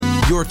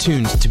You're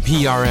tuned to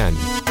PRN.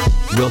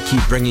 We'll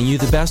keep bringing you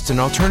the best and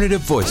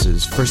alternative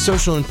voices for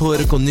social and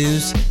political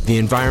news, the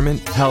environment,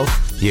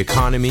 health, the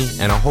economy,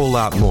 and a whole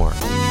lot more.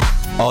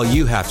 All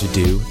you have to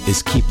do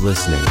is keep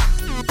listening.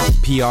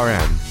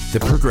 PRN,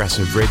 the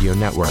Progressive Radio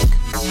Network.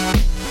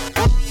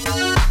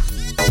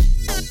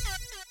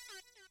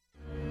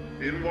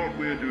 In what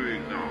we're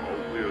doing now,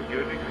 we are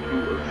getting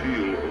to a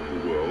feel of the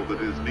world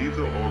that is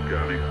neither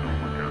organic nor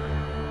mechanical.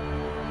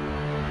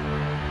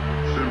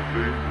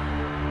 Simply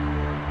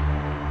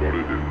what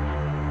it is.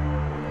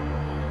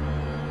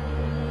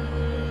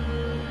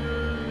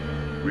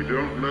 We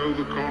don't know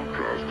the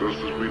contrast, just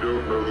as we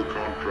don't know the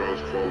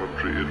contrast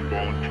voluntary,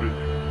 involuntary.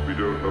 We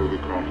don't know the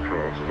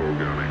contrast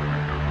organic,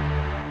 mechanical.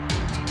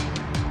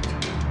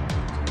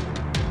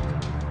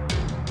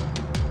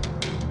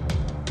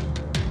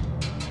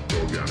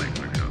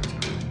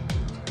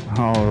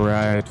 All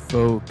right,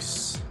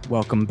 folks,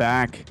 welcome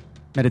back.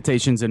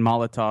 Meditations and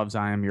Molotovs.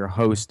 I am your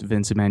host,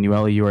 Vince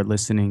Emanuele. You are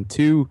listening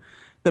to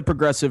the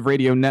Progressive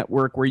Radio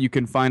Network, where you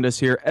can find us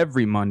here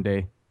every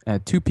Monday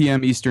at 2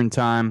 p.m. Eastern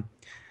Time,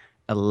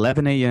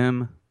 11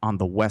 a.m. on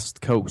the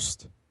West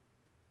Coast.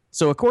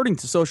 So according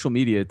to social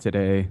media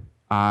today,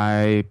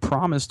 I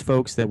promised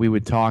folks that we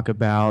would talk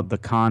about the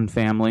Khan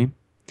family,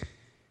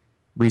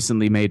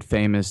 recently made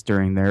famous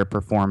during their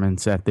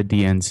performance at the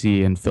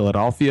DNC in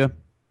Philadelphia.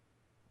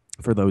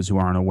 For those who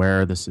aren't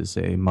aware, this is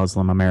a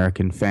Muslim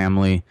American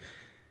family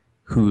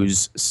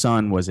whose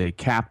son was a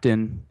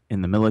captain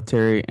in the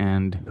military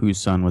and whose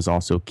son was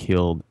also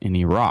killed in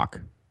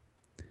Iraq.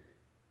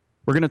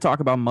 We're going to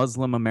talk about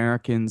Muslim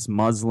Americans,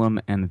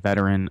 Muslim and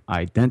veteran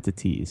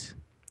identities,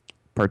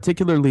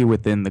 particularly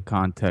within the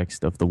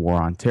context of the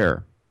War on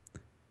Terror.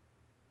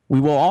 We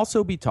will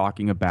also be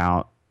talking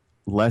about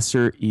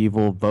lesser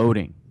evil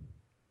voting,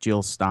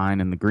 Jill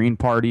Stein and the Green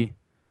Party,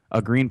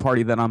 a Green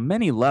Party that on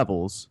many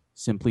levels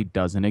simply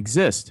doesn't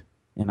exist.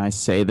 And I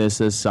say this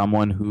as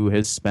someone who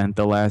has spent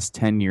the last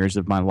 10 years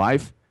of my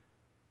life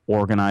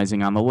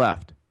organizing on the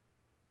left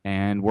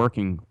and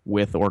working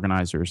with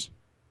organizers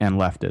and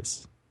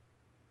leftists.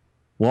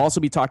 We'll also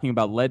be talking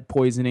about lead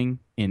poisoning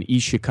in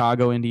East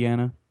Chicago,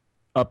 Indiana,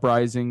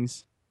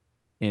 uprisings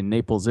in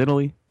Naples,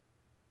 Italy,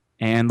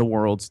 and the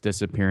world's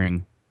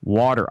disappearing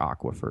water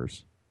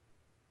aquifers.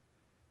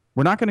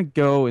 We're not going to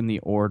go in the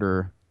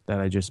order that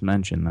I just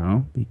mentioned,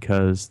 though,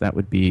 because that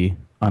would be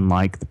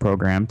unlike the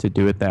program to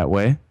do it that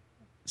way.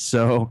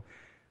 So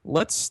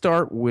let's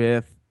start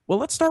with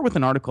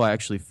an article I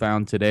actually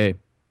found today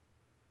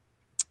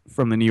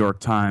from the New York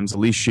Times.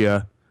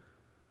 Alicia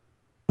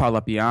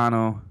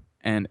Parlapiano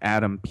and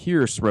Adam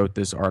Pierce wrote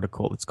this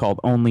article. It's called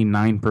 "Only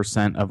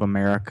 9% of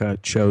America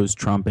Chose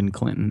Trump and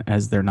Clinton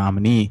as their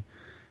nominee."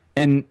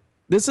 And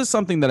this is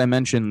something that I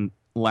mentioned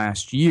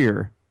last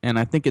year, and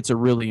I think it's a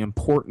really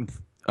important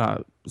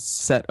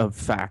set of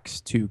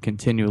facts to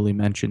continually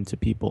mention to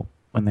people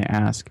when they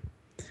ask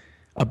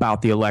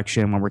about the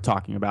election, when we're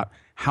talking about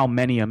how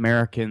many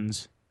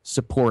Americans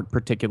support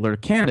particular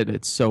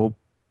candidates. So,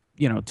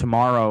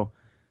 tomorrow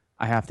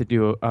I have to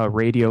do a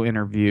radio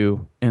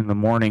interview in the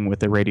morning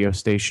with a radio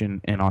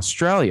station in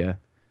Australia,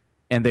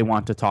 and they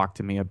want to talk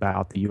to me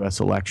about the U.S.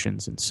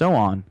 elections and so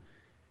on.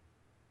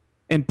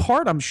 In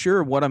part, I'm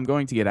sure what I'm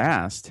going to get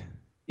asked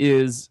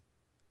is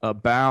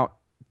about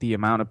the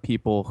amount of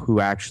people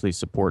who actually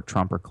support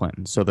Trump or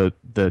Clinton. So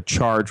the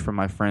charge from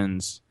my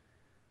friends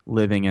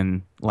living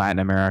in Latin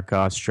America,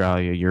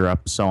 Australia,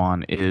 Europe, so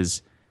on,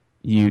 is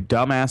you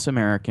dumbass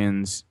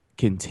Americans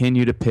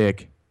continue to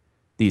pick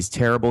these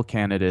terrible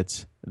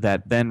candidates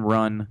that then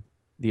run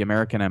the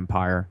American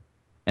empire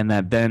and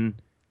that then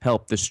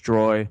help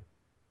destroy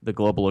the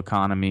global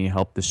economy,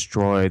 help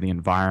destroy the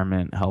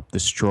environment, help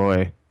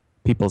destroy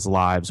people's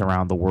lives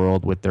around the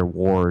world with their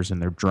wars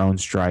and their drone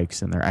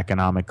strikes and their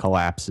economic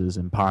collapses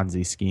and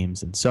Ponzi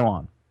schemes and so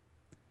on.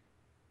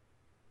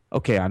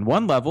 Okay, on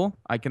one level,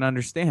 I can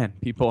understand.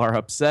 People are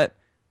upset.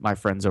 My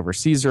friends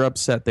overseas are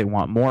upset. They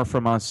want more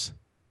from us.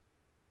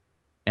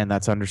 And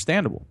that's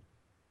understandable.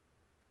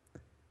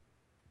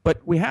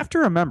 But we have to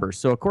remember,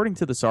 so according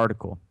to this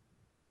article,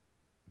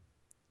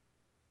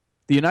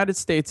 the United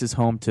States is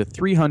home to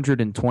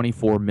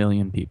 324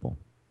 million people.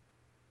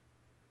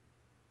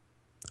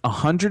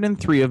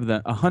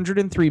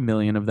 103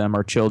 million of them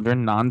are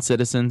children,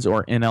 non-citizens,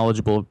 or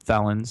ineligible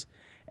felons,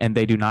 and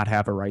they do not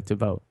have a right to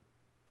vote.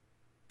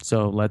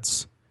 So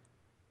let's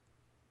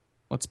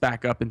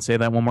back up and say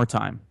that one more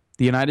time.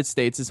 The United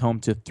States is home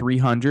to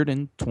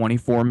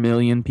 324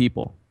 million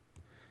people.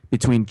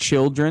 Between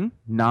children,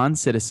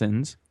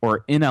 non-citizens,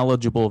 or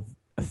ineligible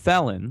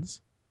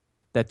felons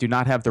that do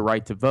not have the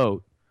right to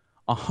vote,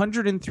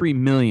 103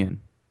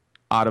 million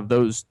out of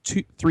those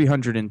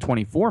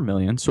 324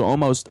 million, so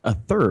almost a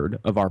third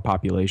of our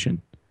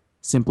population,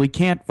 simply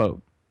can't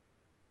vote.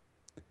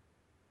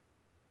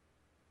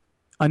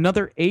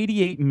 Another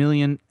 88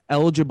 million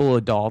eligible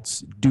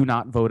adults do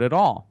not vote at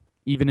all,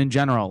 even in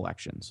general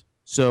elections.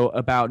 So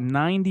about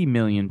 90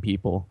 million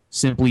people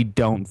simply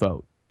don't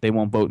vote. They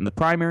won't vote in the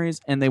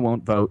primaries, and they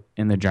won't vote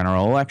in the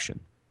general election.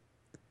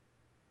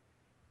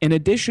 An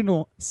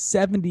additional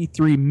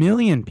 73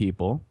 million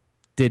people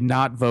did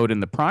not vote in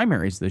the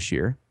primaries this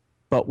year,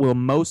 but will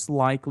most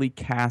likely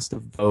cast a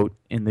vote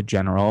in the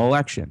general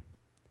election.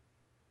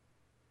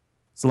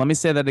 So let me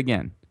say that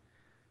again.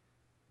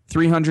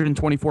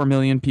 324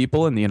 million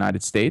people in the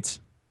United States,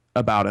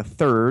 about a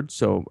third,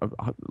 so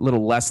a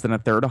little less than a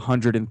third,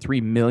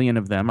 103 million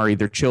of them are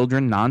either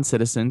children,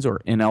 non-citizens,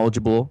 or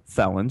ineligible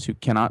felons who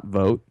cannot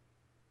vote.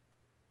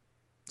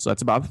 So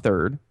that's about a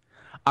third.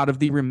 Out of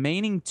the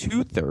remaining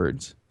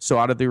two-thirds, so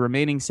out of the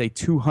remaining, say,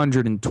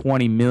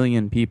 220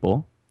 million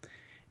people,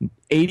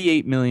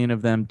 88 million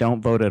of them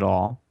don't vote at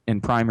all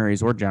in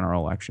primaries or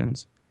general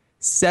elections.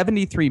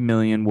 73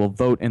 million will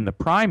vote in the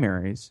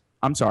primaries.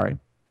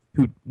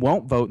 Who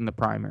won't vote in the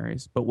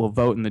primaries, but will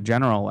vote in the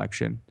general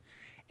election.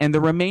 And the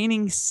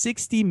remaining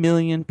 60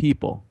 million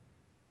people,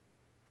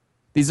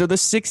 these are the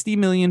 60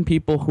 million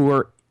people who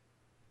are,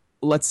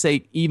 let's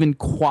say, even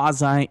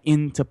quasi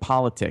into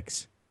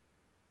politics.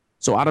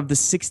 So out of the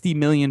 60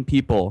 million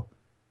people,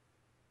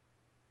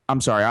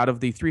 out of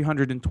the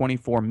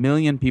 324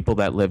 million people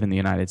that live in the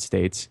United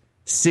States,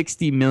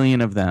 60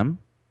 million of them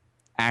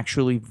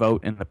actually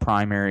vote in the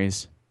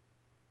primaries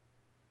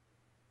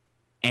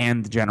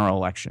and the general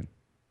election.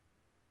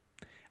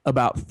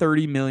 About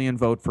 30 million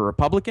vote for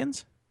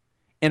Republicans,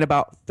 and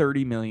about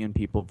 30 million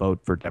people vote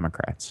for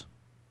Democrats.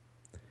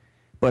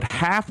 But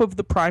half of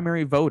the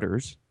primary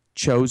voters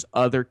chose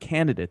other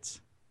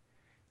candidates.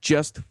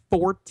 Just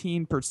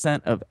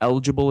 14% of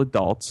eligible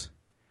adults,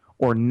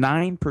 or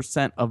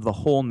 9% of the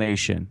whole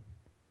nation,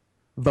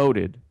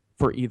 voted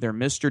for either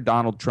Mr.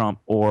 Donald Trump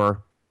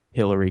or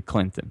Hillary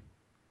Clinton.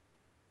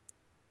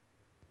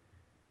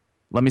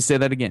 Let me say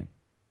that again.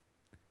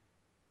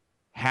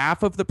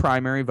 Half of the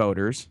primary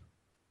voters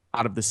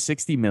out of the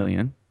 60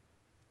 million,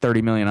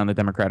 30 million on the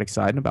Democratic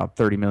side and about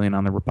 30 million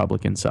on the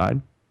Republican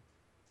side,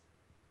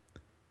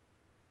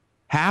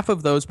 half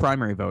of those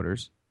primary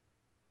voters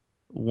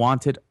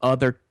wanted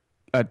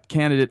a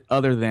candidate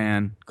other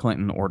than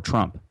Clinton or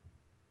Trump.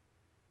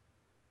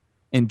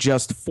 And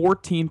just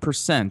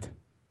 14%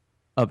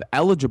 of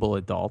eligible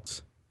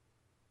adults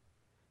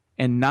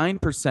and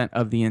 9%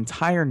 of the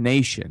entire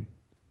nation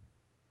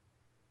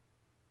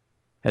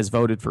has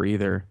voted for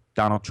either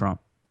Donald Trump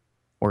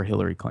or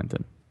Hillary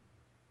Clinton.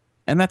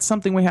 And that's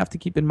something we have to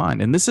keep in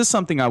mind. And this is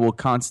something I will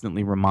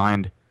constantly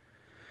remind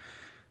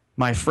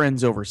my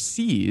friends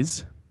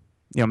overseas.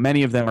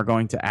 Many of them are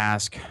going to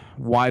ask,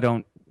 why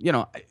don't,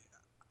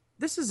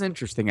 this is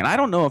interesting. And I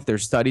don't know if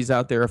there's studies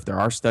out there. If there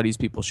are studies,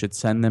 people should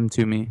send them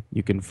to me.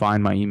 You can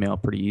find my email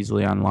pretty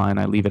easily online.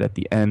 I leave it at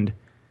the end,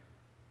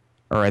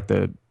 or I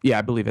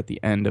believe at the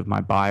end of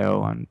my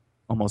bio on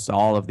almost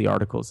all of the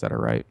articles that I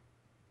write.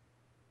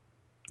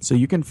 So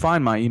you can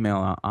find my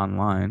email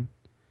online.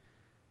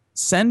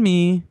 Send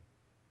me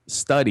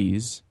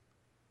studies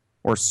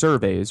or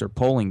surveys or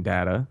polling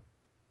data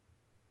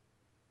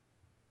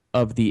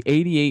of the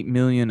 88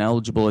 million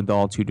eligible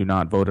adults who do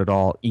not vote at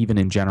all, even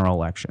in general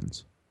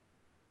elections.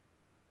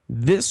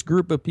 This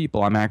group of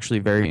people I'm actually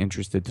very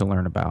interested to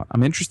learn about.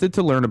 I'm interested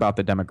to learn about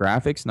the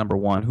demographics, number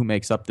one, who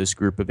makes up this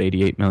group of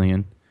 88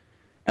 million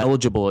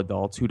eligible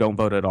adults who don't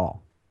vote at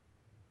all.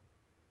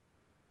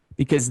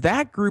 Because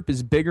that group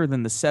is bigger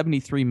than the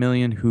 73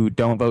 million who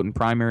don't vote in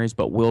primaries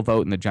but will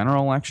vote in the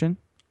general election.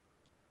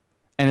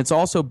 And it's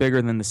also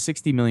bigger than the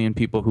 60 million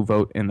people who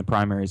vote in the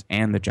primaries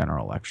and the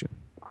general election.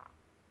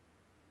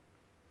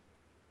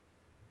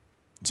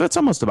 So it's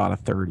almost about a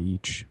third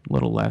each, a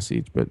little less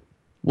each, but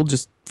we'll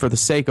just, for the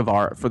sake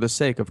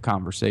of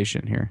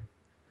conversation here,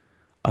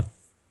 a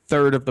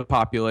third of the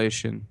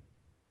population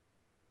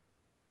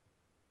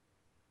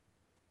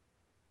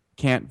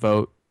can't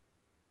vote,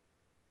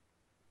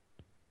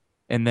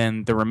 and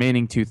then the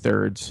remaining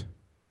two-thirds.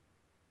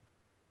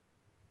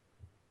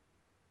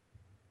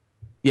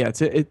 Yeah,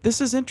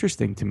 this is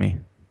interesting to me.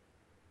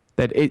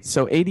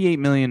 So 88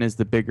 million is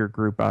the bigger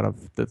group out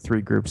of the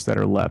three groups that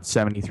are left.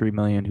 73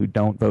 million who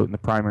don't vote in the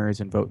primaries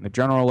and vote in the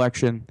general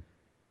election,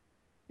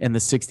 and the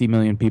 60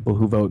 million people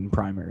who vote in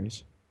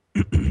primaries.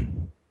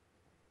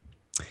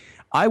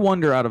 I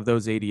wonder, out of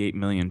those 88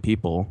 million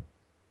people,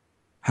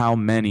 how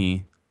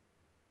many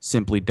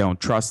simply don't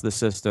trust the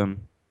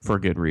system for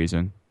good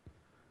reason.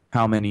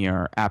 How many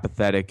are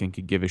apathetic and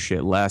could give a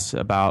shit less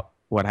about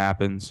what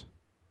happens.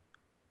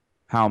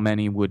 How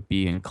many would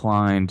be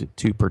inclined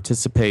to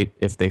participate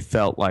if they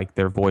felt like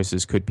their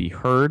voices could be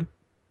heard.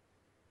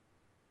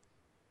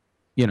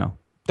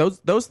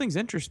 Those things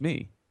interest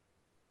me.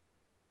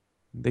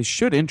 They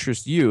should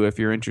interest you if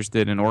you're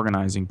interested in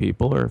organizing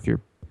people, or if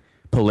you're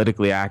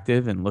politically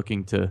active and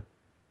looking to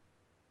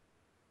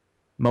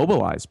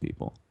mobilize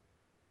people.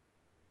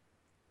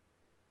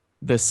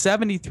 The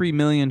 73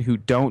 million who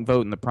don't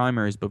vote in the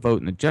primaries but vote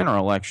in the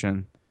general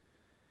election,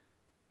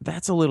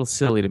 that's a little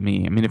silly to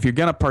me. I mean, if you're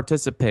going to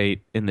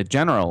participate in the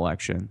general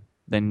election,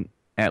 then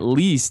at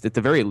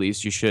the very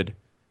least, you should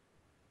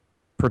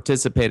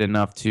participate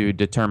enough to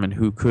determine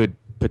who could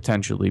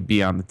potentially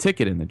be on the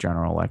ticket in the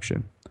general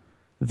election.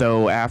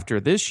 Though after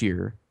this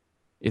year,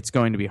 it's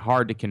going to be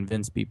hard to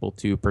convince people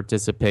to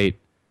participate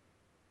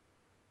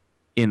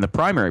in the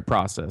primary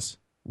process,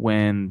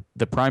 when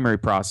the primary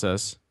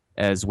process,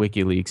 as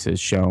WikiLeaks has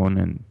shown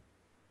and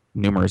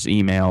numerous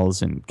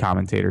emails and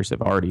commentators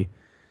have already,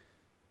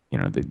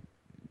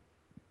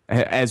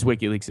 as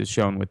WikiLeaks has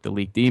shown with the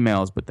leaked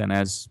emails, but then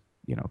as,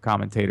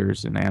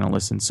 commentators and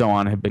analysts and so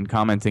on have been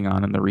commenting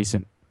on in the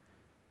recent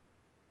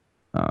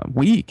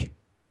week,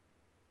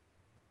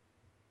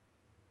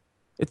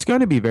 it's going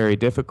to be very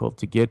difficult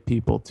to get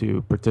people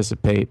to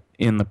participate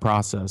in the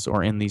process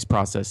or in these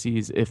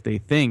processes if they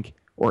think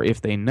or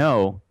if they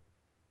know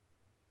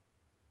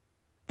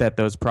that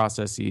those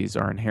processes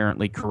are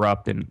inherently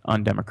corrupt and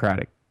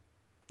undemocratic.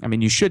 I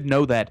mean, you should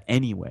know that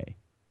anyway.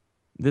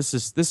 This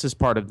is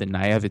part of the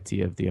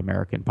naivety of the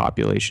American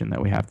population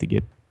that we have to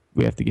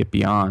get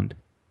beyond.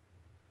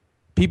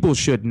 People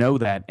should know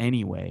that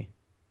anyway.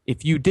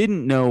 If you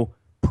didn't know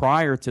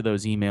prior to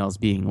those emails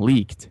being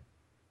leaked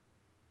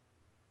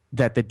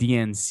that the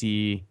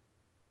DNC,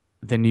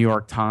 the New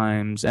York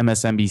Times,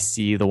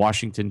 MSNBC, the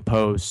Washington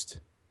Post,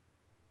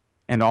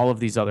 and all of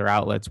these other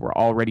outlets were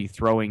already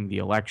throwing the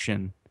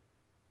election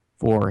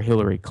for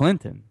Hillary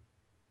Clinton,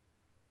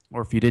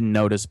 or if you didn't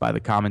notice by the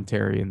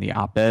commentary and the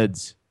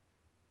op-eds,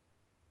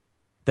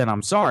 then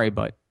I'm sorry,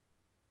 but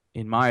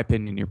in my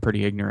opinion, you're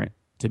pretty ignorant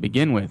to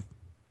begin with.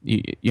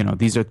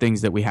 These are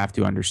things that we have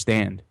to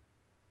understand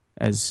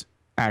as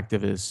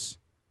activists,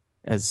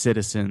 as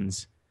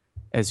citizens,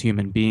 as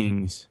human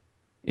beings.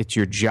 It's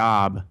your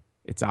job,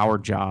 it's our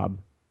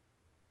job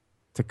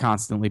to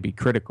constantly be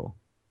critical.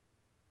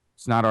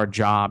 It's not our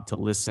job to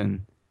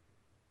listen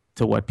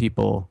to what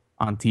people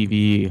on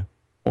TV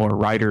or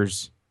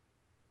writers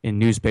in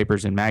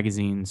newspapers and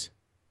magazines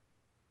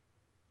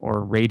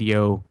or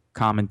radio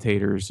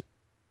commentators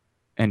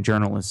and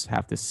journalists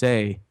have to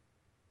say.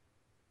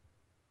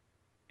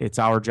 It's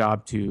our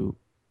job to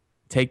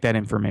take that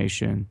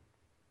information,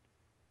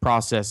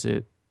 process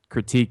it,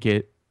 critique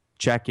it,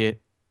 check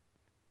it,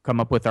 come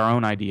up with our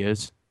own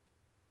ideas,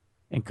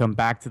 and come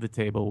back to the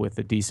table with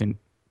a decent,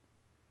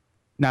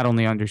 not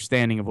only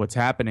understanding of what's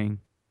happening,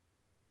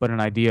 but an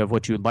idea of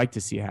what you would like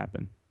to see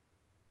happen.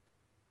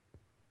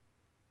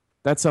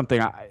 That's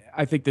something,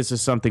 I think this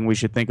is something we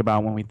should think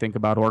about when we think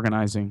about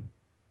organizing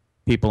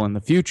people in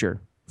the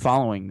future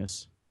following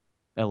this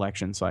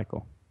election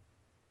cycle.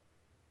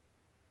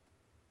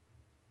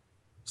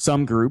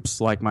 Some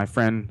groups, like my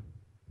friend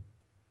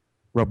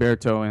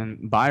Roberto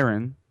and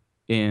Byron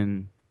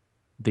in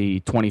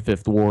the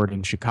 25th Ward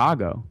in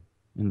Chicago,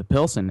 in the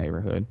Pilsen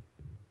neighborhood,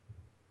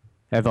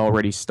 have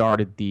already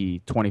started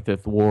the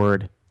 25th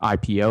Ward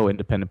IPO,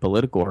 Independent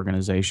Political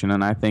Organization,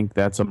 and I think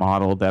that's a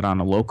model that on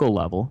a local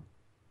level,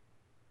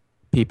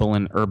 people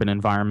in urban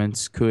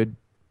environments could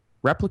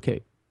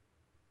replicate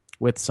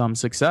with some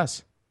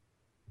success.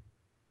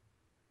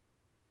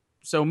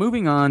 So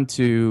moving on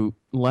to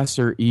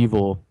lesser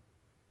evil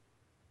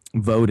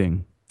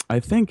voting, I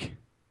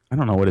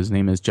don't know what his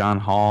name is, John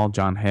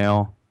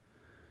Hale,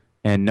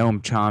 and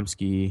Noam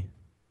Chomsky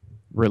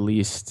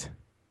released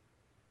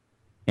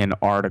an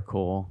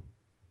article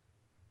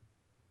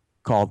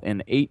called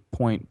An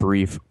 8-Point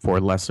Brief for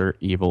Lesser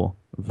Evil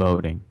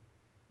Voting.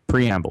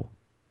 Preamble.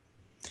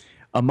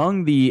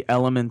 Among the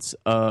elements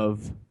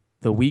of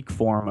the weak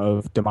form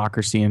of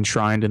democracy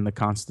enshrined in the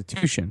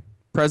Constitution,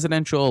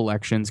 presidential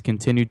elections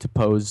continue to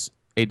pose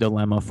a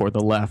dilemma for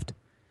the left,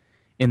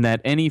 in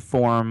that any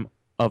form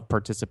of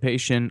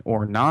participation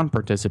or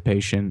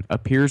non-participation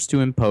appears to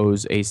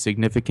impose a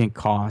significant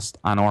cost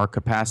on our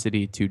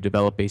capacity to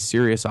develop a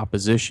serious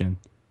opposition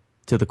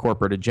to the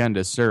corporate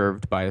agenda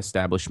served by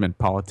establishment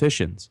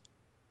politicians.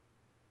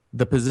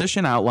 The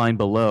position outlined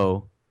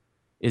below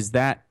is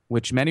that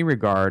which many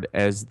regard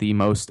as the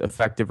most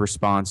effective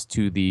response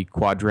to the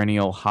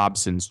quadrennial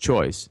Hobson's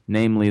choice,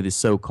 namely the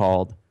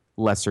so-called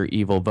lesser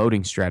evil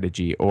voting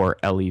strategy, or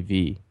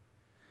LEV.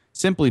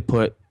 Simply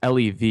put,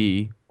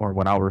 LEV, or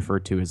what I'll refer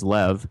to as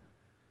LEV,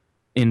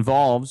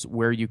 involves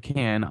where you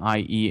can,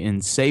 i.e.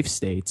 in safe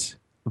states,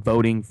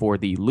 voting for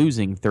the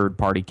losing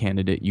third-party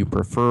candidate you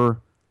prefer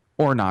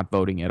or not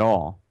voting at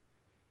all.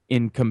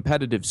 In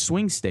competitive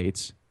swing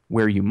states,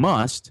 where you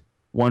must,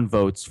 one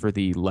votes for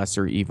the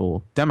lesser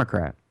evil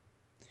Democrat.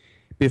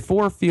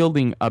 Before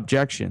fielding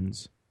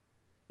objections,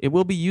 it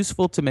will be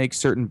useful to make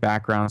certain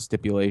background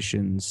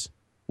stipulations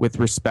with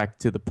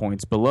respect to the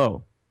points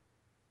below.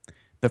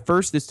 The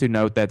first is to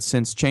note that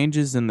since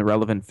changes in the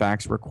relevant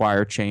facts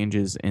require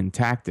changes in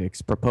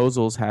tactics,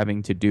 proposals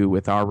having to do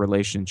with our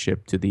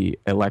relationship to the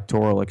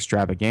electoral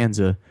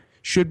extravaganza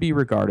should be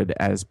regarded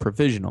as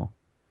provisional.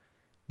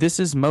 This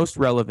is most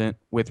relevant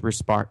with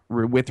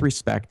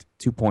respect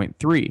to point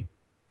 3,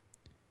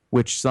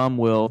 which some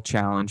will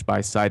challenge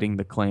by citing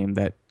the claim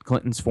that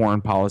Clinton's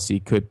foreign policy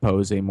could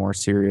pose a more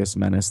serious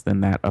menace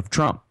than that of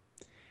Trump.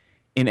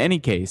 In any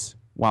case,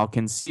 while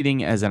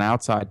conceding as an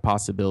outside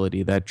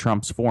possibility that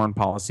Trump's foreign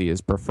policy is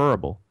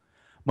preferable,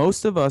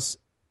 most of us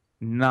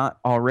not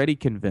already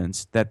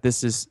convinced that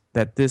this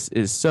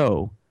is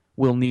so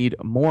will need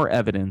more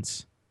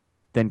evidence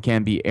than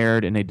can be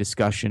aired in a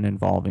discussion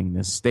involving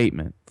this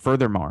statement.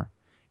 Furthermore,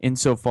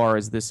 insofar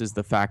as this is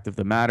the fact of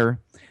the matter,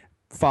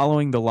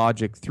 following the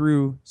logic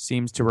through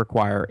seems to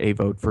require a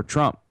vote for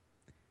Trump,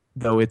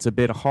 though it's a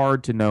bit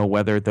hard to know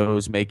whether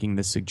those making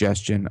the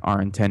suggestion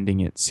are intending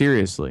it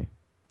seriously.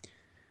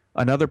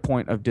 Another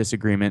point of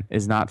disagreement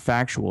is not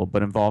factual,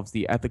 but involves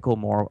the ethical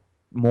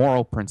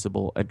moral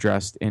principle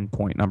addressed in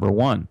point number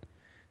 1,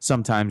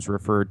 sometimes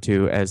referred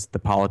to as the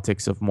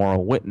politics of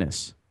moral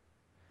witness.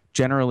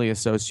 Generally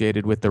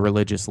associated with the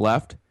religious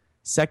left,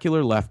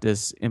 secular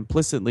leftists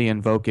implicitly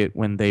invoke it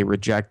when they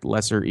reject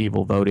lesser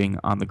evil voting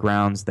on the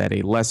grounds that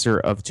a lesser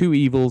of two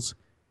evils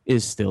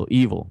is still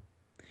evil.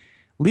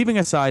 Leaving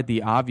aside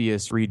the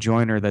obvious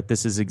rejoinder that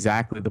this is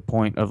exactly the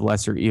point of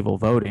lesser evil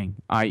voting,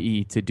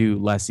 i.e. to do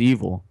less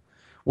evil,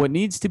 what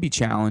needs to be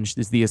challenged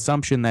is the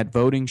assumption that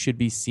voting should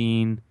be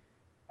seen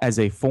as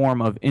a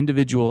form of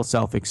individual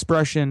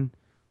self-expression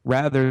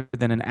rather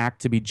than an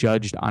act to be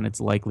judged on its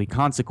likely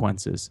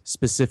consequences,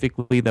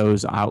 specifically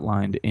those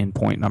outlined in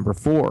point number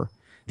 4.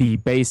 The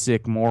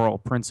basic moral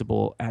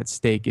principle at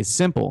stake is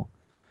simple.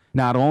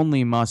 Not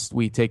only must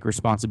we take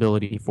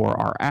responsibility for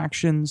our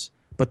actions,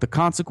 but the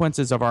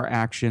consequences of our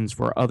actions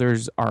for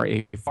others are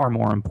a far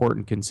more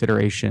important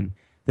consideration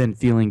than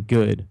feeling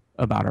good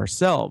about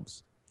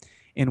ourselves.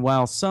 And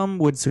while some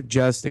would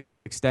suggest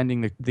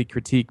extending the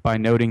critique by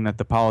noting that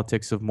the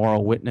politics of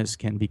moral witness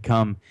can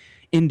become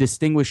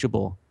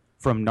indistinguishable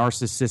from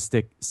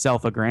narcissistic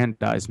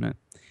self-aggrandizement,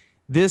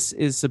 this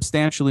is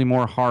substantially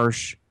more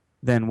harsh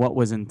than what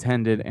was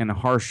intended and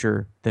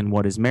harsher than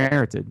what is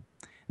merited.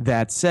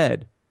 That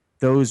said,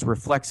 those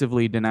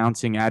reflexively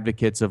denouncing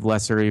advocates of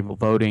lesser evil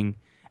voting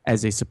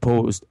as a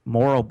supposed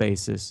moral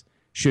basis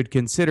should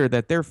consider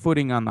that their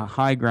footing on the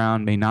high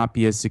ground may not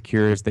be as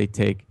secure as they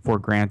take for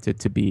granted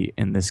to be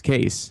in this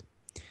case.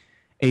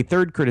 A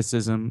third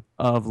criticism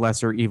of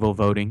lesser evil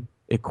voting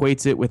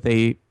equates it with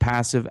a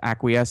passive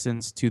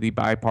acquiescence to the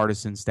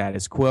bipartisan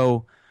status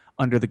quo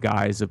under the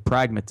guise of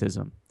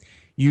pragmatism,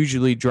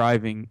 usually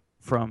driving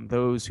from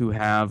those who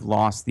have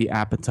lost the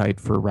appetite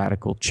for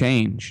radical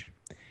change.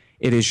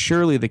 It is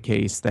surely the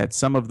case that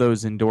some of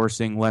those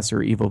endorsing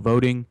lesser evil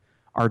voting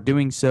are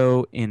doing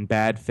so in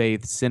bad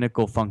faith,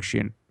 cynical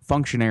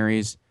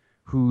functionaries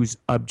whose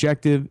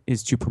objective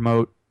is to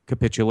promote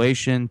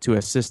capitulation to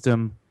a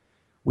system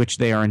which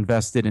they are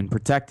invested in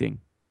protecting.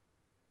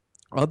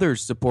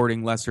 Others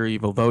supporting lesser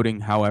evil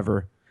voting,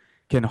 however,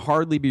 can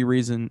hardly be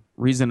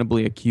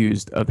reasonably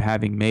accused of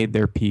having made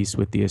their peace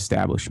with the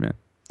establishment.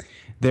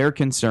 Their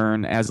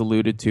concern, as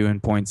alluded to in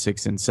points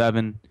 6 and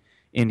 7,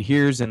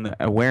 inheres in the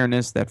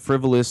awareness that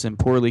frivolous and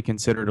poorly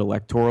considered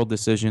electoral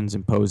decisions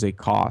impose a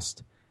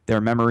cost,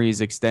 their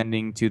memories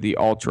extending to the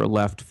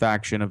ultra-left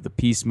faction of the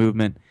peace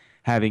movement,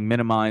 having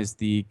minimized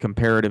the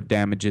comparative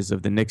damages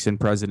of the Nixon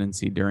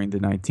presidency during the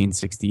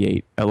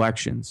 1968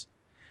 elections.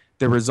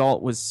 The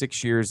result was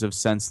 6 years of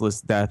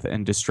senseless death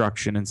and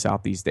destruction in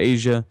Southeast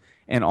Asia,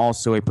 and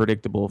also a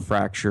predictable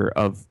fracture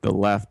of the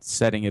left,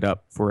 setting it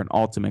up for an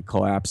ultimate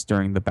collapse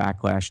during the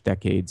backlash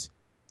decades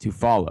to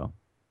follow.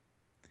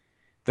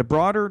 The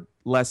broader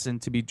lesson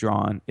to be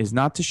drawn is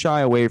not to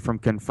shy away from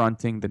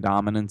confronting the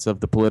dominance of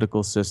the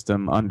political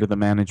system under the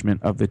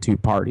management of the two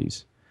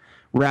parties.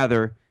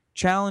 Rather,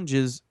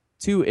 challenges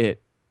to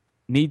it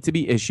need to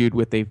be issued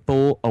with a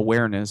full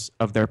awareness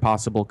of their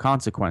possible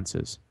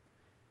consequences.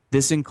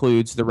 This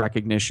includes the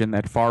recognition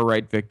that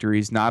far-right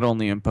victories not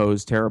only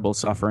impose terrible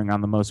suffering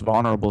on the most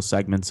vulnerable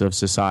segments of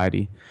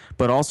society,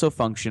 but also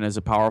function as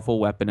a powerful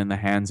weapon in the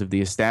hands of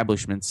the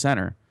establishment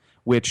center,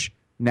 which,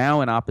 now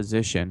in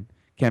opposition,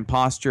 can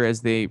posture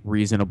as the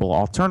reasonable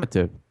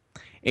alternative.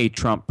 A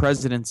Trump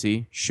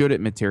presidency, should it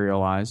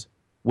materialize,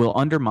 will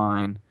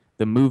undermine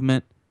the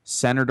movement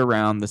centered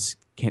around the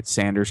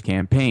Sanders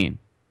campaign,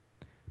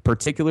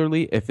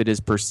 particularly if it is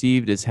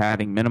perceived as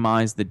having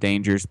minimized the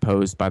dangers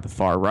posed by the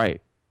far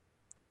right.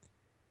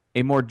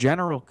 A more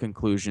general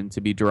conclusion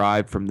to be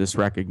derived from this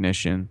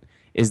recognition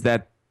is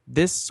that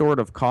this sort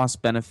of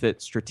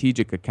cost-benefit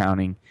strategic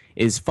accounting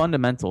is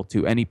fundamental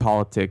to any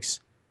politics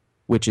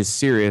which is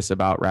serious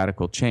about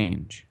radical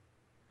change.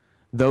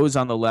 Those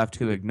on the left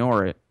who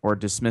ignore it or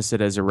dismiss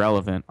it as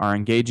irrelevant are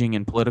engaging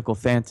in political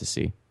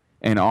fantasy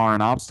and are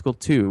an obstacle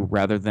to,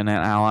 rather than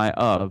an ally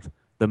of,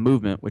 the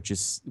movement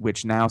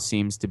which now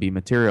seems to be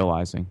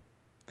materializing.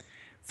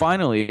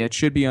 Finally, it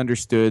should be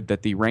understood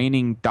that the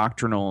reigning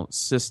doctrinal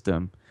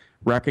system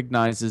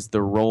recognizes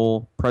the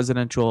role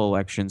presidential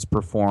elections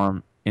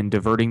perform in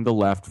diverting the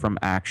left from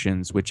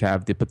actions which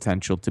have the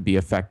potential to be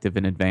effective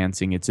in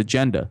advancing its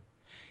agenda.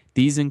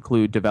 These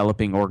include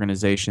developing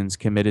organizations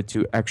committed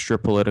to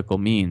extra-political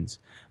means,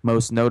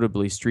 most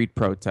notably street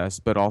protests,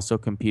 but also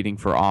competing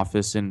for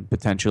office in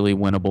potentially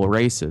winnable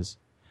races.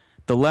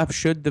 The left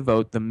should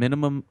devote the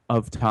minimum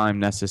of time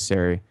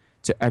necessary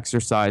to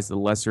exercise the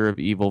lesser of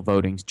evil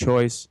voting's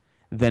choice,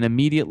 then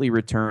immediately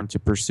return to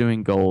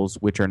pursuing goals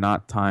which are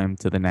not timed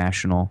to the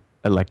national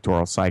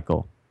electoral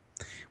cycle.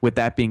 With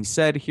that being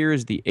said, here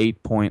is the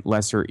 8-point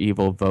lesser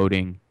evil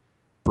voting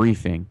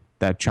briefing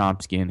that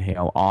Chomsky and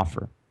Hale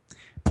offer.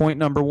 Point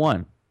number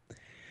 1.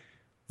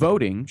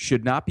 Voting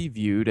should not be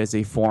viewed as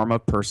a form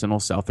of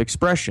personal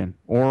self-expression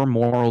or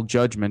moral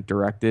judgment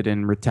directed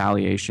in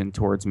retaliation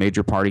towards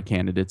major party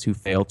candidates who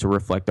fail to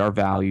reflect our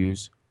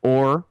values,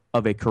 or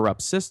of a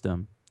corrupt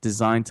system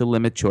designed to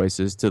limit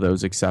choices to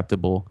those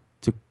acceptable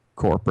to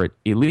corporate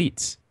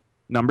elites.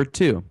 Number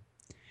 2,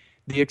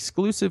 the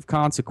exclusive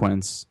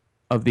consequence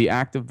of the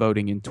act of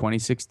voting in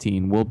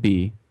 2016 will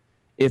be,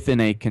 if in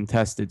a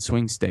contested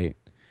swing state,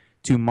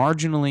 to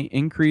marginally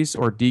increase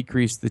or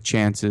decrease the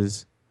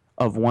chances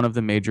of one of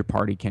the major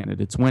party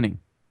candidates winning.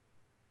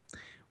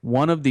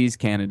 One of these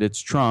candidates,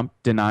 Trump,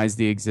 denies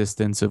the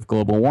existence of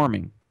global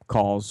warming,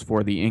 calls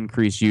for the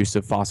increased use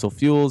of fossil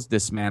fuels,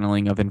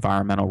 dismantling of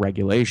environmental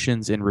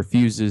regulations, and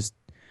refuses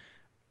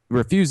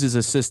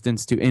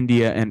assistance to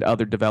India and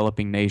other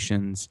developing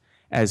nations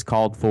as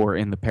called for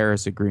in the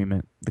Paris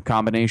Agreement, the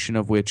combination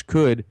of which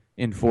could,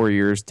 in 4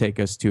 years, take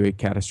us to a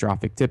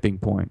catastrophic tipping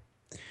point.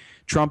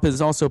 Trump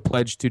has also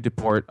pledged to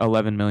deport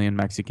 11 million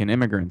Mexican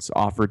immigrants,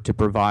 offered to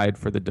provide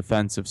for the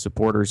defense of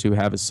supporters who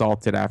have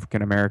assaulted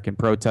African-American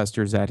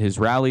protesters at his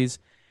rallies,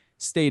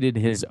 stated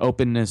his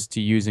openness to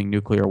using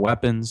nuclear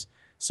weapons,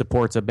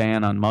 supports a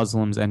ban on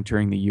Muslims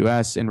entering the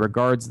U.S., and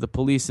regards the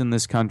police in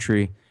this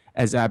country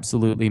as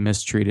absolutely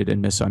mistreated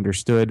and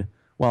misunderstood,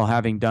 while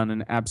having done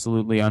an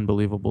absolutely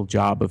unbelievable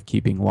job of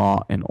keeping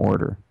law and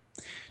order.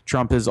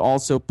 Trump has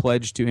also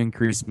pledged to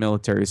increase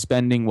military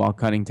spending while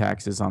cutting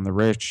taxes on the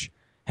rich,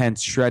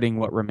 hence shredding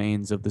what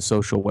remains of the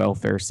social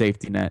welfare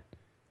safety net,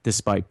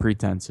 despite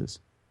pretenses.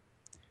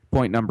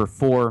 Point number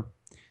 4,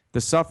 the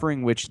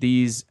suffering which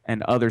these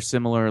and other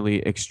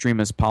similarly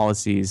extremist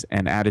policies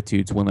and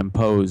attitudes will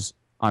impose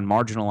on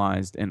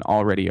marginalized and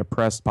already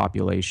oppressed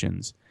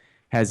populations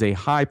has a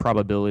high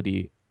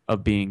probability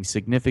of being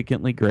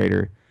significantly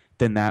greater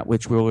than that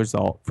which will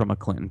result from a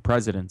Clinton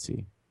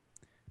presidency.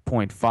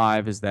 Point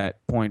 5 is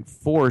that point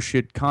 4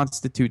 should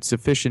constitute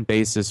sufficient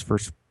basis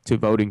to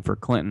voting for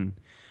Clinton,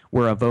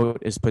 where a vote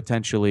is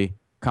potentially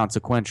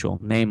consequential,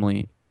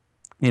 namely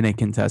in a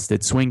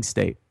contested swing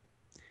state.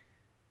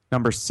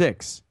 Number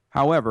 6,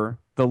 however,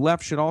 the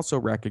left should also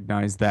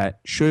recognize that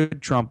should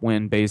Trump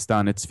win based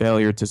on its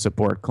failure to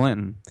support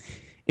Clinton,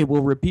 it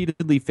will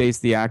repeatedly face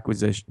the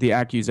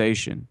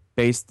accusation,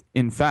 based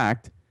in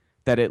fact,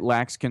 that it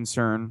lacks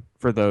concern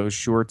for those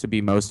sure to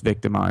be most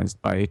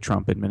victimized by a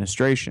Trump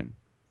administration.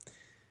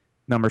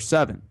 Number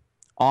 7,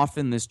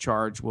 often this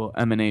charge will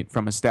emanate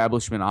from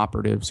establishment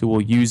operatives who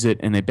will use it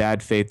in a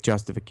bad faith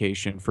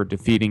justification for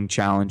defeating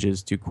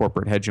challenges to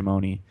corporate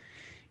hegemony,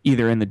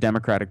 either in the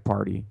Democratic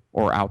Party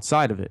or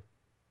outside of it.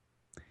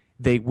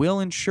 They will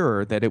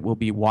ensure that it will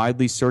be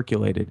widely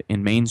circulated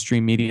in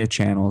mainstream media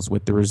channels,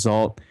 with the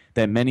result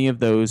that many of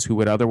those who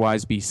would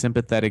otherwise be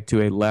sympathetic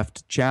to a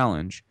left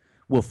challenge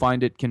will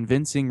find it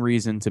convincing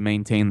reason to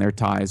maintain their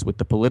ties with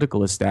the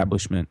political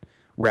establishment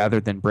rather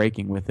than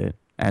breaking with it,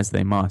 as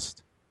they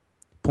must.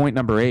 Point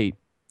number 8,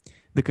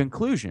 the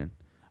conclusion.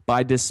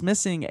 By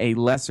dismissing a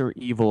lesser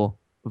evil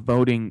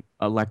voting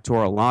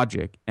electoral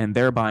logic and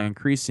thereby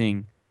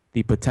increasing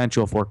the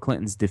potential for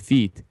Clinton's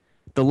defeat,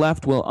 the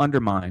left will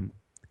undermine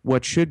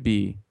what should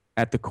be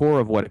at the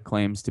core of what it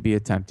claims to be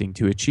attempting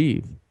to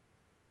achieve.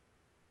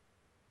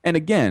 And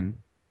again,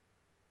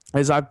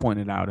 as I've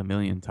pointed out a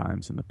million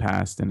times in the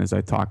past, and as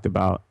I talked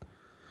about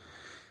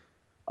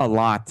a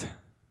lot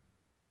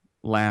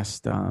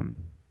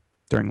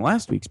during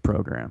last week's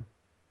program,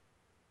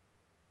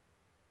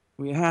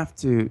 we have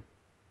to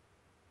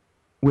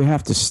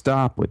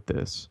stop with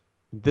this.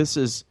 This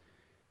is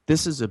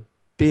a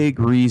big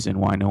reason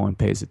why no one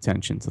pays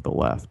attention to the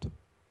left.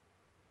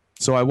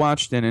 So I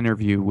watched an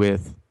interview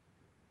with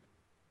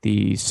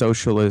the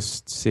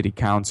socialist city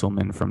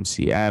councilman from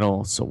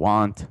Seattle,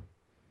 Sawant,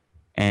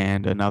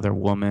 and another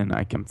woman,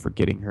 I'm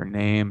forgetting her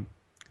name.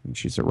 I think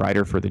she's a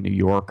writer for the New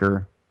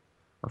Yorker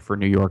or for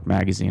New York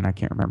Magazine. I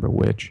can't remember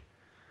which.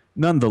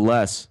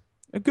 Nonetheless,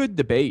 a good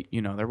debate.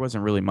 There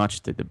wasn't really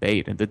much to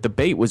debate. And the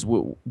debate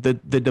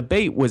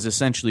was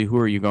essentially, who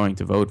are you going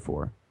to vote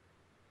for?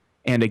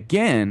 And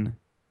again,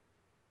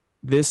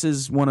 this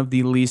is one of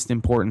the least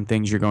important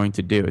things you're going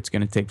to do. It's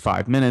going to take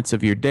 5 minutes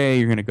of your day.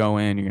 You're going to go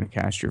in, you're going to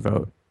cast your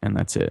vote, and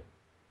that's it.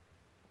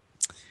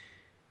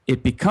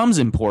 It becomes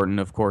important,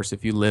 of course,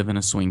 if you live in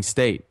a swing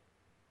state.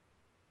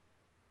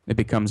 It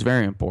becomes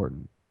very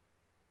important.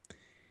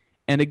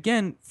 And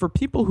again, for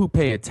people who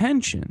pay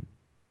attention,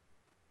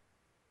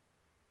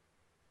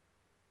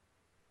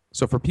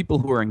 so for people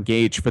who are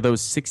engaged, for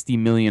those 60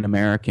 million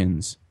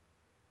Americans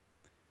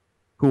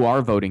who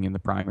are voting in the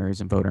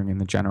primaries and voting in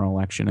the general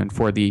election, and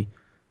for the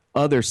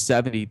other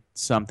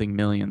 70-something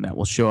million that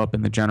will show up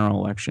in the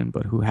general election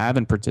but who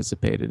haven't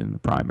participated in the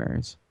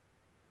primaries,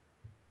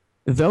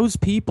 those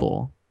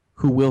people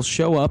who will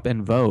show up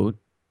and vote,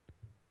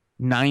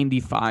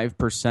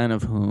 95%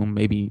 of whom,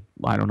 maybe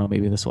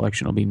this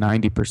election will be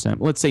 90%,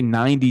 let's say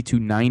 90 to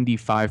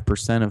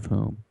 95% of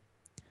whom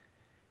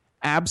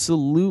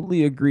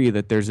absolutely agree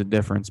that there's a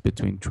difference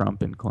between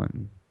Trump and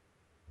Clinton.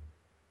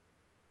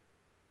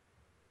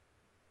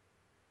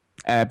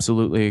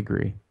 Absolutely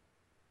agree.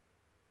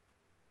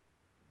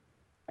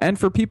 and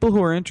for people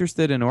who are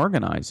interested in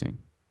organizing.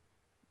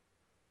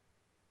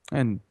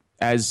 And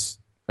as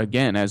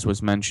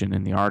was mentioned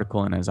in the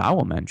article, and as I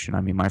will mention,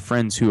 I mean, my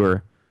friends who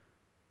are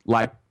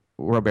like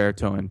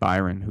Roberto and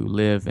Byron, who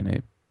live in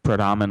a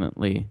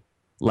predominantly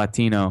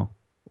Latino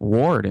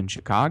ward in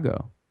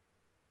Chicago,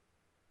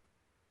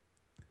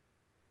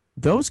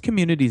 those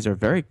communities are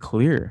very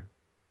clear.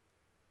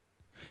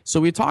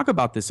 So we talk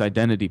about this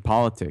identity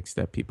politics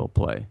that people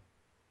play.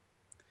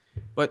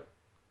 But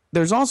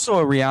there's also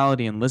a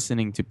reality in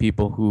listening to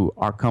people who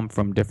come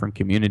from different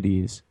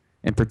communities,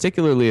 and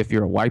particularly if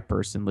you're a white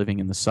person living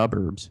in the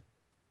suburbs,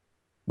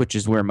 which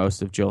is where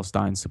most of Jill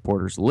Stein's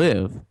supporters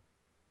live,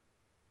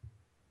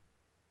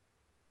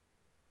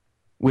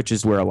 which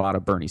is where a lot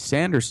of Bernie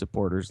Sanders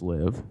supporters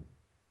live.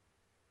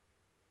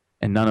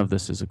 And none of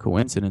this is a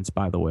coincidence,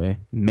 by the way.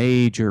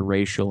 Major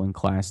racial and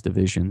class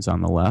divisions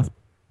on the left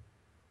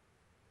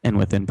and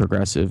within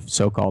progressive,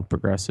 so-called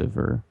progressive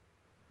or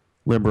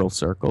liberal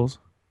circles.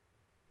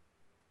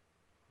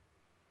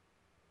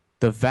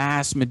 The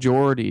vast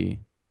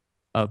majority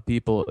of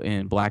people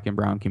in black and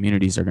brown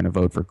communities are going to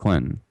vote for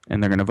Clinton.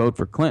 And they're going to vote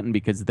for Clinton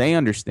because they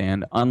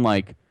understand,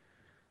 unlike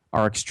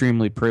our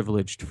extremely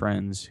privileged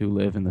friends who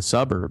live in the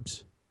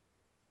suburbs,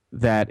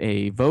 that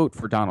a vote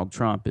for Donald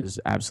Trump is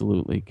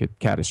absolutely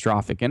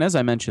catastrophic. And as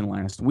I mentioned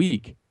last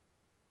week,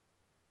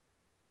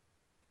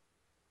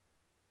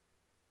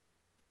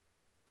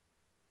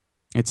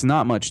 it's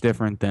not much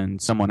different than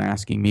someone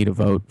asking me to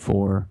vote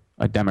for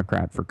a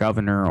Democrat for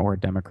governor or a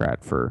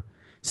Democrat for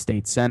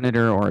state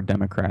senator or a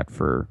Democrat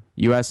for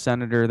U.S.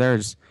 senator.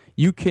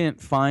 You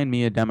can't find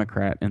me a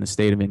Democrat in the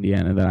state of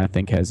Indiana that I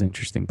think has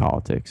interesting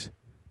politics.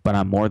 But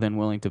I'm more than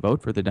willing to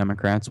vote for the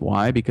Democrats.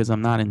 Why? Because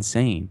I'm not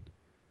insane.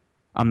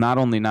 I'm not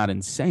only not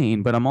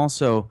insane, but I'm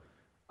also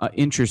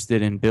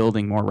interested in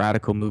building more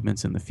radical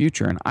movements in the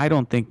future. And I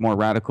don't think more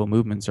radical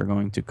movements are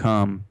going to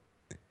come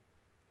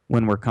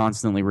when we're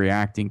constantly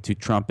reacting to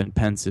Trump and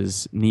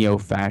Pence's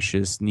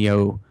neo-fascist,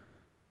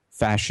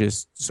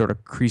 sort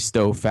of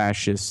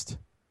Christo-fascist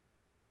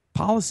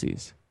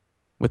policies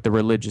with the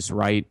religious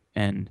right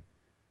and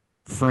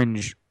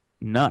fringe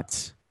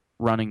nuts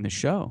running the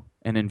show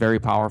and in very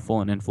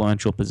powerful and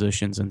influential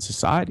positions in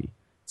society.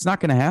 It's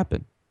not going to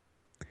happen.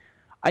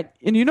 I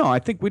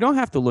think we don't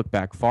have to look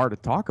back far to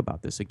talk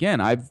about this. Again,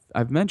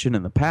 I've mentioned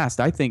in the past,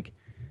 I think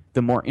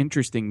the more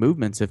interesting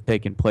movements have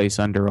taken place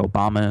under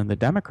Obama and the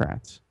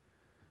Democrats.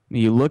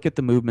 You look at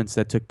the movements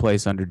that took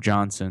place under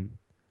Johnson,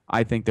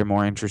 I think they're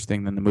more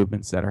interesting than the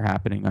movements that are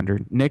happening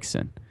under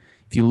Nixon.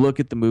 If you look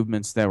at the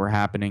movements that were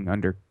happening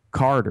under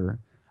Carter,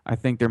 I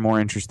think they're more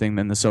interesting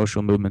than the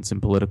social movements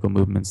and political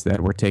movements that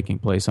were taking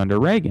place under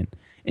Reagan.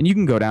 And you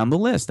can go down the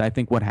list. I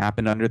think what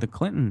happened under the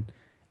Clinton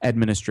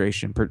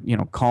administration,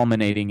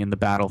 culminating in the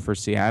battle for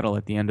Seattle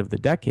at the end of the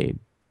decade,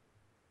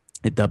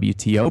 at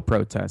WTO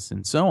protests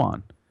and so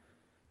on,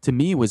 to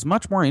me was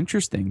much more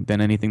interesting than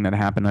anything that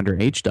happened under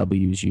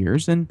HW's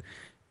years. And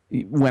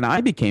when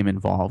I became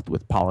involved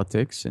with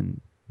politics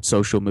and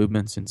social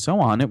movements and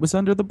so on, it was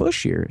under the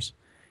Bush years.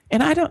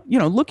 And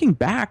looking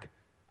back,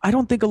 I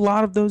don't think a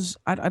lot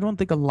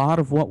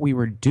of what we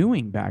were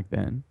doing back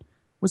then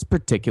was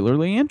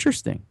particularly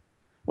interesting.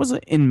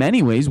 In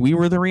many ways, we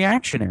were the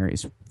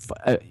reactionaries,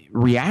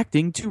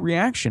 reacting to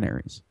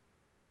reactionaries.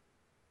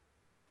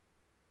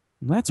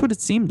 And that's what it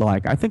seemed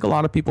like. I think a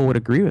lot of people would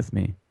agree with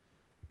me.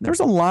 There's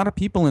a lot of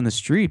people in the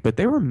street, but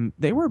they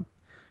were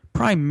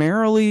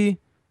primarily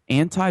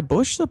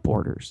anti-Bush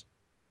supporters.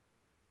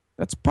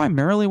 That's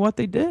primarily what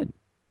they did. I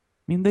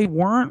mean, they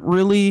weren't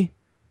really,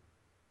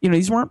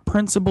 these weren't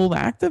principled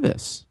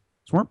activists.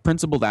 These weren't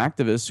principled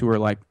activists who were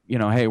like,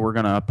 hey, we're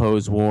going to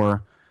oppose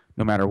war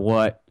no matter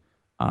what.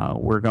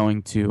 We're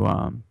going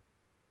to,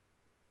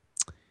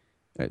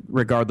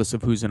 regardless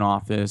of who's in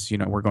office,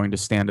 we're going to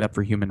stand up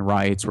for human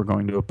rights. We're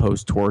going to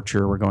oppose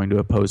torture. We're going to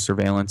oppose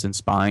surveillance and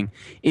spying.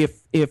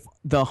 If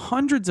the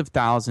hundreds of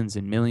thousands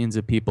and millions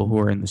of people who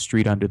are in the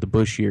street under the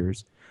Bush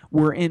years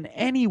were in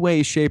any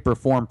way, shape, or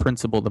form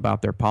principled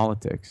about their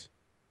politics,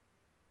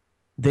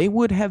 they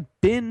would have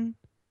been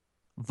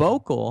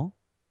vocal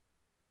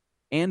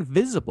and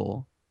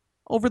visible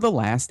over the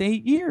last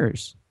 8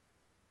 years.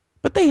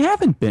 But they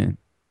haven't been.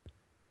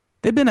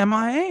 They've been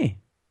MIA.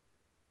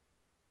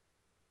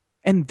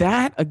 And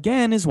that,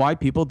 again, is why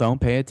people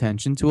don't pay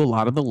attention to a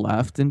lot of the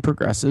left and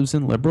progressives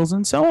and liberals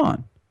and so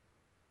on.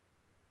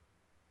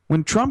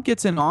 When Trump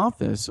gets in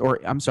office,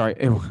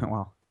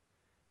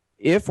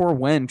 if or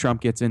when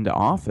Trump gets into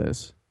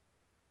office,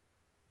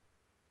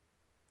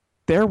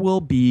 there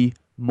will be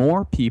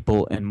more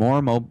people and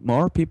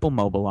more people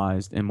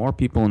mobilized and more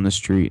people in the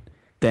street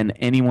than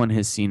anyone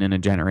has seen in a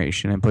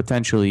generation, and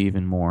potentially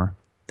even more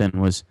than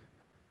were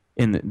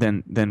in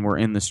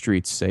the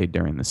streets, say,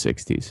 during the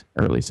 60s,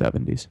 early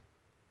 70s.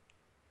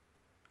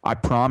 I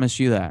promise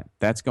you that.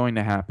 That's going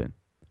to happen.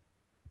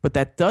 But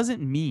that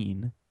doesn't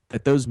mean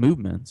that those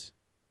movements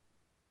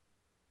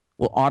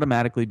will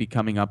automatically be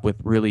coming up with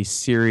really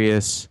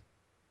serious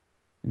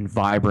and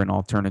vibrant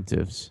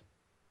alternatives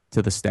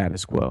to the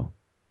status quo.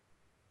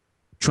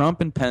 Trump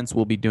and Pence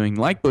will be doing,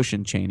 like Bush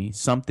and Cheney,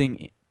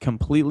 something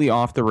completely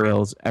off the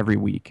rails every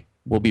week,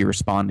 we'll be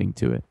responding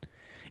to it.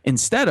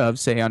 Instead of,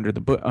 say, under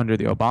the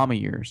Obama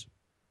years,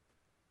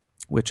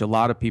 which a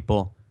lot of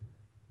people,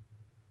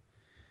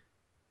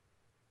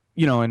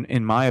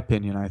 in my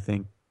opinion, I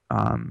think,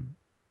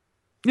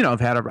 have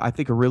had,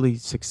 a really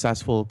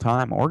successful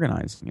time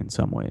organizing in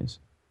some ways.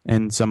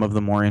 And some of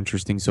the more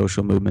interesting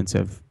social movements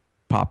have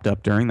popped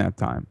up during that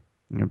time.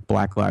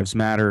 Black Lives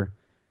Matter,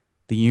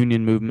 the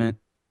union movement,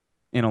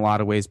 in a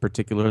lot of ways,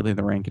 particularly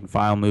the rank and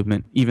file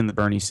movement, even the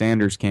Bernie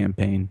Sanders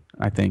campaign,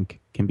 I think,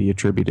 can be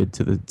attributed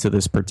to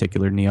this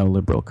particular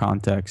neoliberal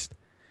context.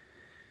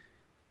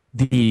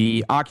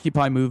 The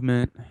Occupy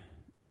movement,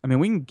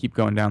 we can keep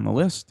going down the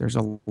list. There's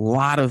a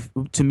lot of,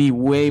 to me,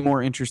 way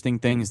more interesting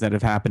things that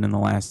have happened in the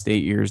last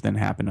 8 years than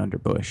happened under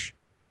Bush.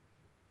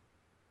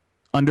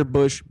 Under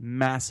Bush,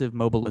 massive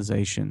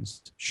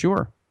mobilizations,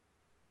 sure.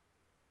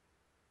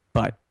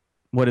 But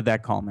what did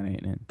that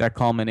culminate in? That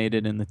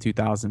culminated in the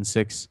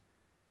 2006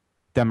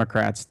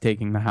 Democrats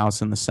taking the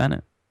House and the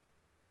Senate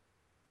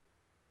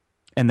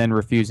and then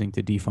refusing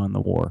to defund the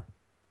war.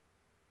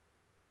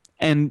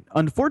 And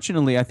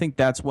unfortunately, I think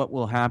that's what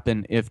will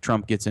happen if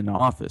Trump gets into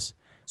office.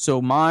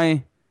 So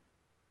my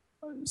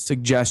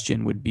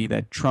suggestion would be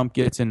that Trump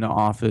gets into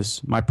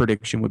office. My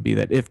prediction would be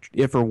that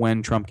if or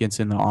when Trump gets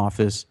into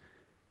office,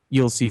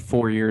 you'll see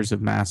 4 years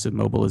of massive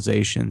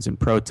mobilizations and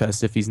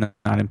protests if he's not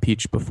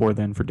impeached before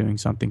then for doing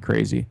something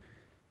crazy.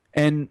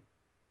 And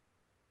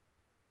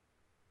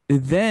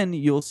then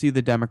you'll see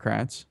the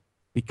Democrats,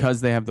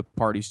 because they have the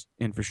party's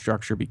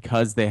infrastructure,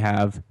 because they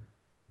have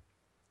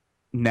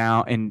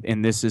now,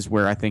 and this is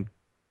where I think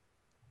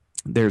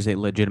there's a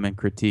legitimate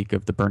critique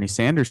of the Bernie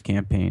Sanders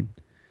campaign,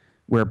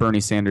 where Bernie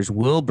Sanders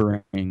will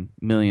bring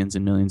millions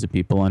and millions of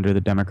people under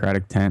the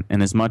Democratic tent.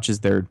 And as much as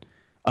they're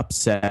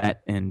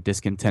upset and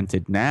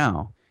discontented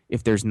now,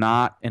 if there's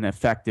not an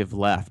effective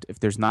left, if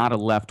there's not a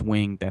left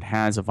wing that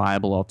has a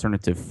viable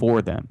alternative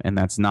for them, and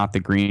that's not the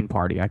Green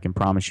Party, I can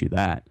promise you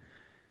that,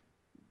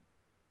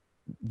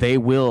 they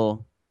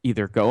will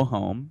either go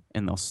home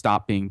and they'll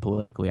stop being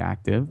politically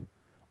active,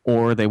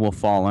 or they will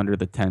fall under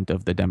the tent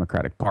of the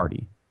Democratic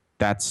Party.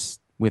 That's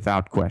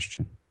without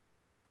question.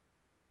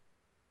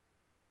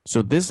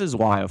 So this is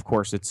why, of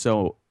course, it's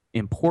so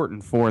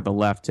important for the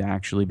left to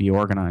actually be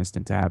organized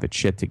and to have its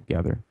shit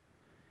together.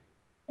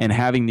 And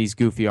having these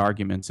goofy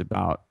arguments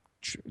about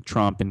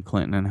Trump and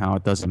Clinton and how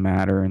it doesn't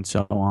matter and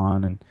so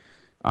on, and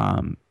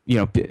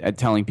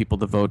telling people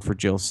to vote for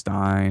Jill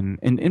Stein.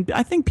 And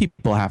I think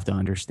people have to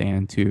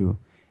understand, to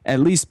at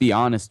least be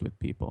honest with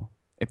people.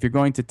 If you're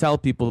going to tell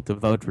people to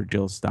vote for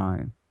Jill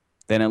Stein,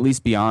 then at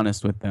least be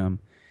honest with them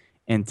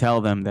and tell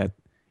them that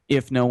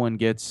if no one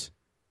gets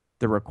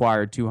the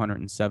required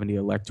 270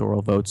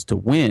 electoral votes to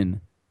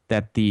win,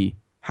 that the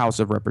House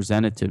of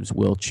Representatives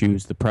will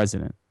choose the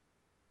president.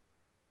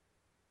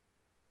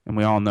 And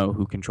we all know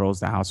who controls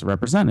the House of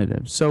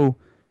Representatives. So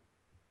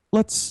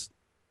let's,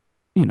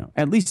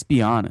 at least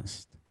be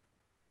honest.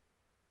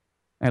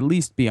 At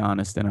least be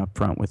honest and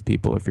upfront with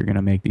people if you're going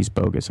to make these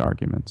bogus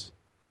arguments.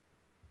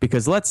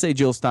 Because let's say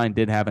Jill Stein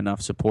did have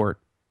enough support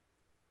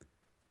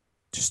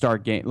to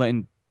start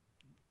gaining.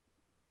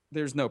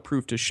 There's no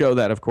proof to show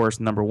that, of course,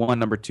 number one.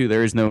 Number two,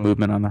 there is no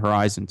movement on the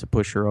horizon to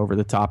push her over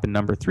the top. And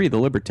number three, the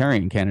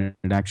Libertarian candidate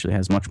actually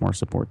has much more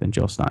support than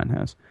Jill Stein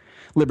has.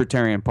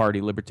 Libertarian Party,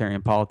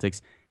 libertarian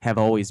politics have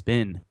always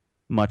been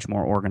much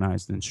more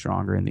organized and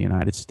stronger in the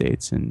United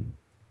States and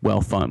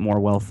more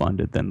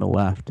well-funded than the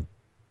left.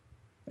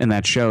 And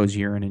that shows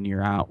year in and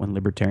year out when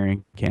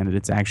libertarian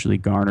candidates actually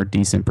garner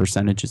decent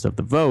percentages of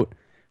the vote,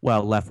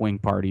 while left-wing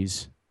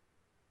parties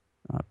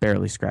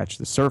barely scratch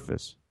the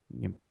surface.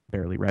 You can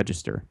barely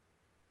register.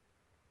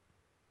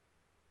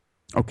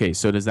 Okay,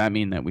 so does that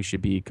mean that we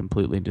should be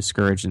completely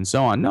discouraged and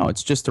so on? No,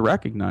 it's just to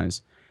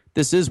recognize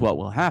this is what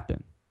will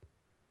happen,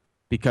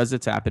 because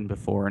it's happened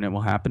before and it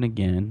will happen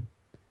again.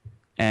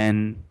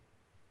 And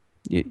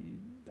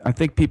I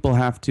think people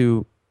have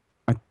to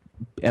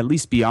at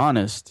least be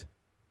honest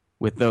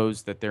with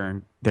those that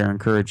they're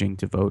encouraging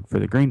to vote for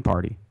the Green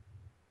Party.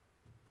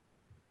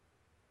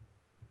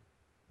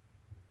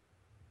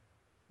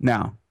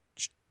 Now,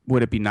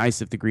 would it be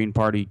nice if the Green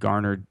Party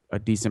garnered a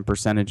decent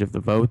percentage of the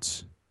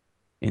votes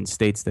in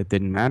states that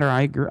didn't matter?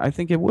 I agree. I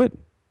think it would.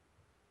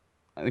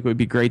 I think it would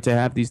be great to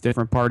have these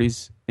different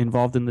parties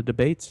involved in the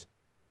debates.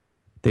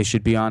 They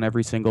should be on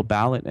every single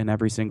ballot in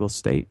every single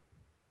state.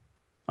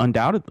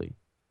 Undoubtedly.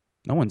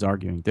 No one's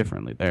arguing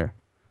differently there.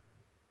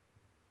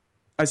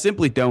 I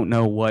simply don't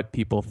know what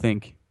people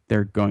think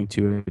they're going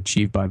to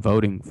achieve by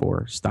voting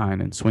for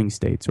Stein in swing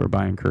states or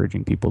by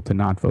encouraging people to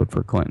not vote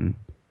for Clinton.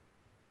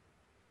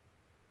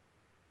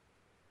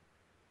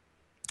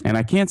 And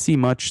I can't see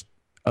much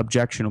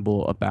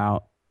objectionable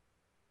about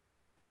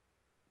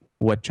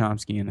what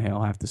Chomsky and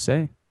Hale have to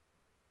say.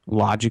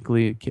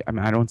 Logically,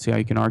 I don't see how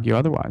you can argue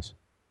otherwise.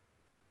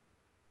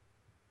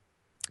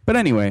 But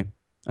anyway,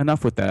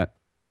 enough with that.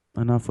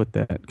 Enough with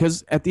that.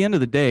 Because at the end of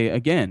the day,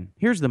 again,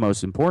 here's the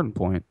most important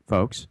point,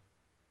 folks.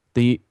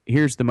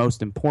 Here's the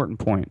most important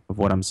point of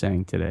what I'm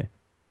saying today.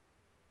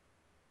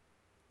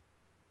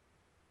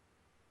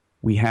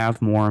 we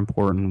have more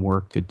important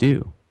work to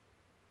do.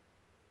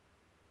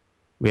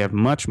 We have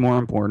much more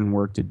important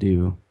work to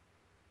do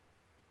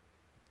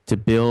to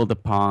build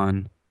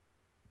upon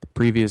the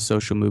previous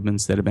social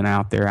movements that have been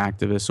out there,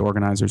 activists,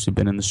 organizers who've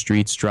been in the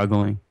streets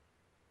struggling,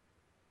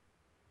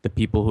 the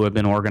people who have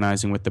been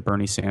organizing with the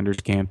Bernie Sanders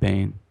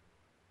campaign.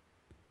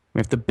 We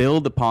have to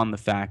build upon the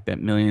fact that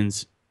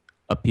millions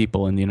of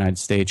people in the United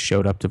States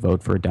showed up to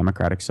vote for a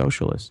democratic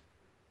socialist.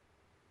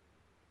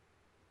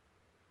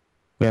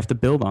 We have to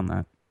build on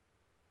that.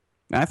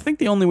 And I think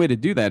the only way to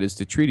do that is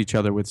to treat each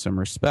other with some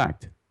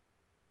respect.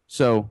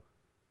 So,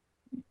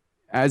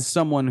 as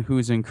someone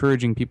who's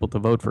encouraging people to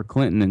vote for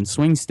Clinton in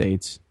swing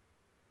states,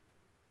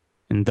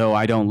 and though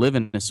I don't live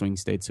in a swing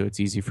state, so it's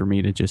easy for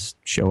me to just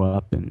show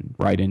up and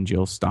write in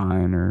Jill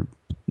Stein or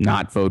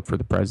not vote for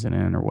the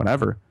president or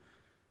whatever,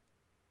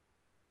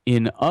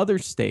 in other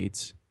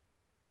states,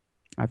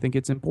 I think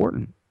it's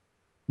important.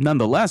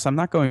 Nonetheless, I'm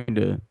not going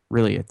to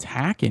really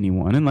attack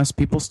anyone unless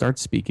people start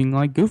speaking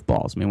like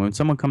goofballs. I mean, when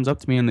someone comes up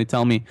to me and they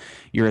tell me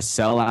you're a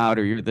sellout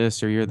or you're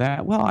this or you're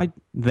that, well,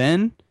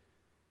 then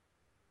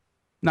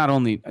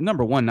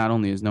number one, not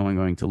only is no one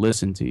going to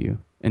listen to you,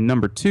 and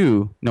number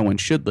two, no one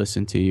should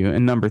listen to you,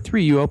 and number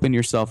three, you open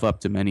yourself up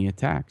to many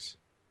attacks.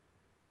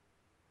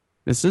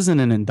 This isn't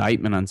an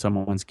indictment on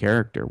someone's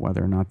character,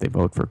 whether or not they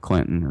vote for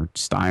Clinton or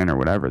Stein or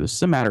whatever. This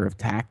is a matter of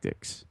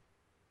tactics.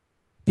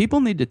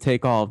 People need to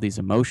take all of these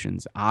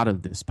emotions out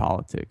of this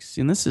politics.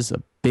 And this is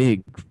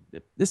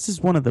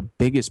one of the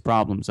biggest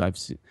problems I've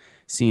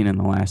seen in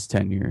the last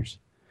 10 years.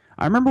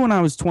 I remember when I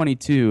was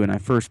 22 and I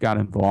first got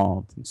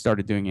involved and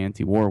started doing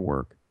anti-war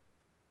work.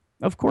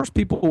 Of course,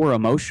 people were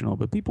emotional,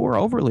 but people were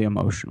overly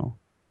emotional.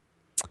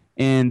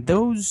 And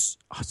those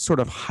sort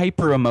of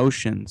hyper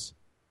emotions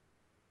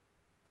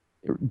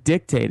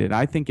dictated,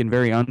 I think, in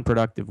very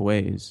unproductive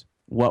ways,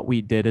 what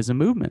we did as a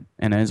movement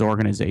and as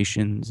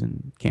organizations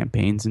and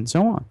campaigns and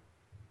so on.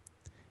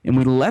 And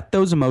we let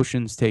those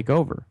emotions take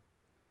over.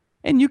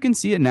 And you can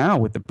see it now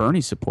with the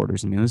Bernie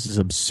supporters. I mean, this is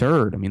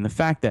absurd. I mean, the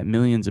fact that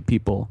millions of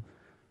people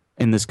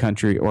in this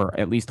country, or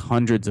at least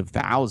hundreds of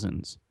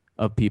thousands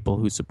of people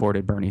who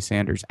supported Bernie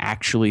Sanders,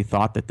 actually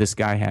thought that this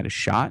guy had a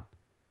shot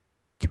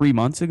 3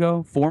 months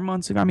ago, 4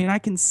 months ago. I mean, I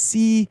can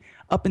see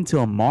up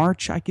until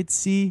March, I could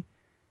see.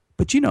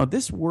 But,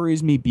 this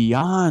worries me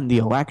beyond the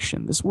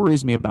election. This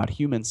worries me about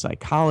human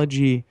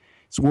psychology.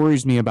 This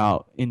worries me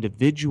about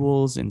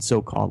individuals and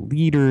so-called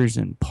leaders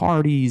and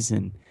parties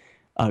and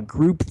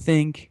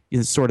groupthink,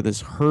 is sort of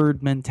this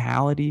herd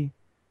mentality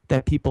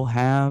that people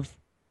have.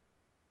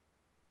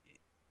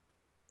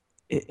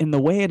 And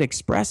the way it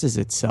expresses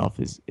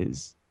itself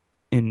is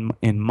in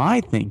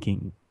my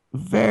thinking,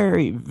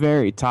 very,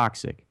 very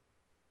toxic.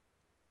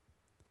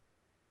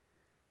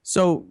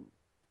 So,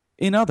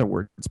 in other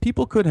words,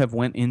 people could have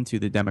went into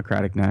the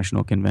Democratic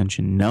National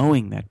Convention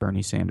knowing that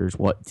Bernie Sanders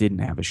didn't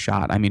have a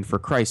shot. I mean, for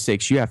Christ's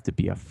sakes, you have to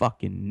be a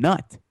fucking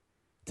nut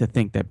to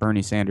think that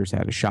Bernie Sanders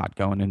had a shot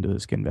going into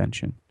this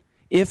convention.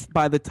 If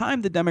by the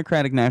time the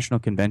Democratic National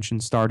Convention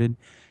started,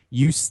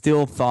 you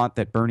still thought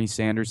that Bernie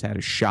Sanders had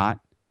a shot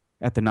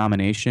at the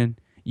nomination,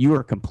 you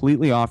are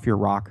completely off your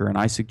rocker, and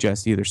I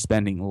suggest either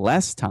spending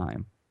less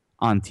time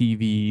on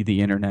TV,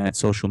 the internet,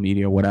 social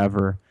media,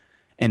 whatever,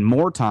 and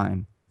more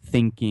time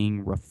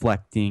thinking,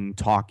 reflecting,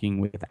 talking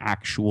with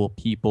actual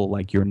people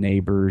like your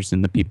neighbors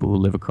and the people who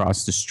live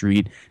across the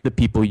street, the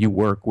people you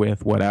work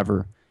with,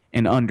 whatever,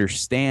 and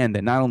understand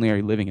that not only are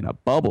you living in a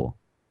bubble,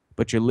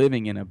 but you're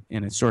living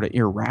in a sort of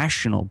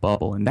irrational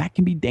bubble, and that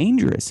can be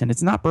dangerous, and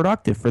it's not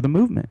productive for the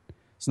movement.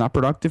 It's not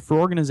productive for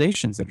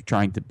organizations that are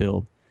trying to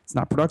build. It's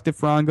not productive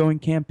for ongoing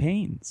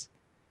campaigns.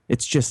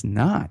 It's just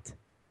not.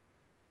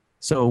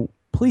 So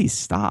please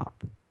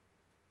stop.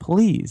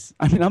 Please.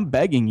 I mean, I'm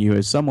begging you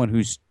as someone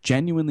who's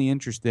genuinely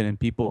interested in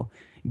people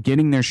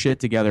getting their shit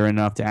together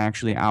enough to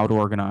actually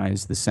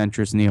out-organize the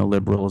centrist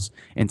neoliberals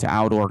and to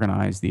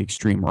out-organize the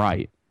extreme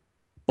right,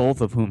 both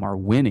of whom are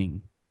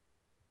winning.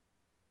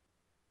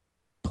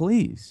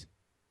 Please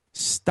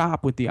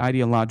stop with the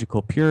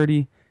ideological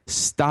purity.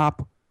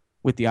 Stop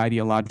with the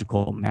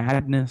ideological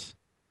madness,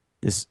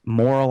 this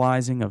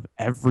moralizing of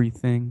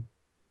everything.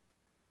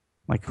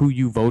 Like who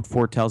you vote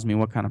for tells me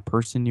what kind of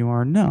person you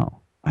are. No.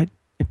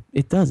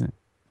 It doesn't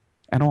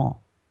at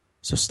all.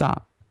 So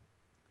stop.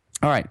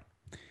 All right.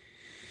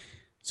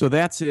 So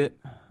that's it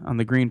on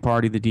the Green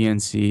Party, the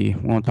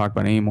DNC. We won't talk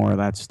about any more of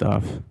that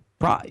stuff.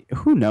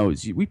 Who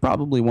knows? We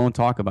probably won't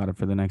talk about it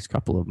for the next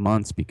couple of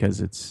months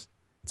because it's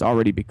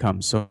already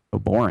become so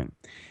boring.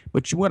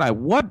 But what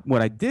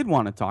I did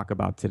want to talk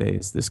about today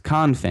is this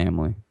Khan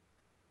family.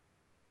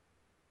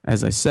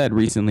 As I said,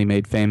 recently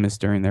made famous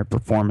during their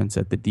performance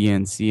at the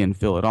DNC in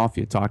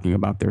Philadelphia, talking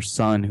about their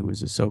son who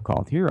was a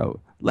so-called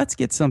hero. Let's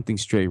get something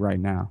straight right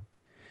now.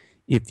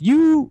 If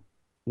you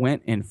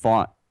went and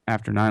fought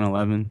after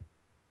 9/11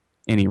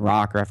 in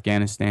Iraq or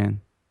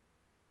Afghanistan,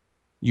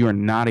 you are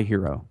not a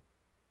hero.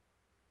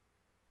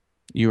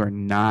 You are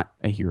not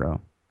a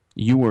hero.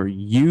 You were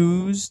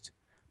used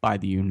by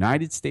the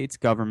United States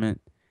government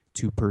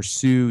to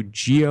pursue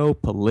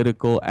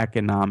geopolitical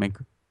economic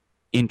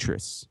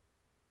interests.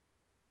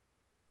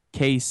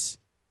 Case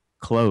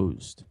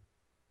closed.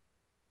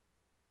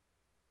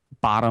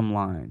 Bottom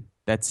line.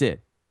 That's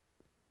it.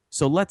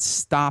 So let's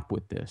stop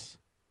with this.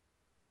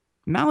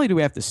 Not only do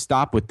we have to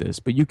stop with this,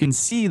 but you can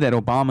see that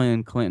Obama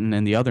and Clinton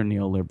and the other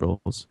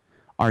neoliberals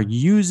are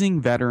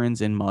using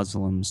veterans and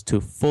Muslims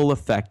to full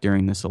effect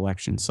during this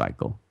election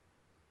cycle.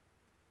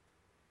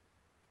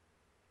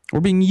 We're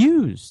being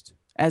used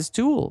as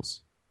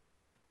tools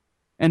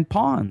and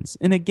pawns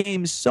in a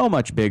game so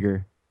much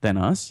bigger than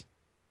us.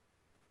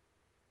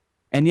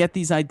 And yet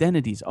these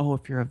identities, oh,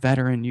 if you're a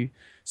veteran, you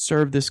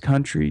serve this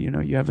country,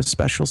 you have a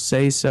special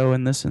say-so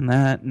and this and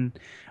that. And,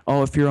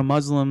 oh, if you're a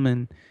Muslim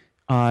and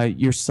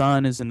your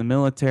son is in the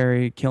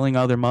military killing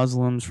other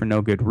Muslims for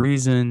no good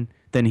reason,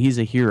 then he's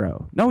a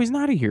hero. No, he's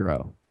not a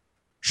hero.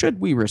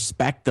 Should we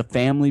respect the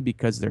family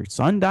because their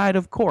son died?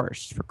 Of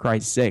course, for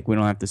Christ's sake. We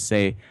don't have to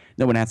say,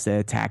 no one has to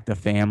attack the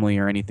family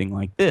or anything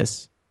like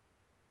this.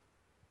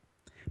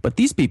 But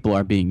these people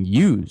are being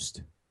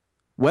used.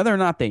 Whether or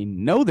not they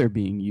know they're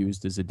being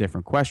used is a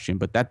different question,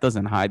 but that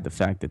doesn't hide the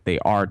fact that they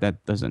are.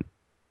 That doesn't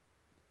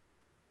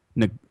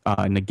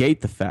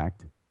negate the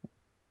fact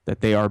that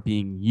they are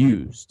being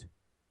used.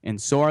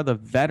 And so are the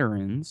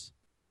veterans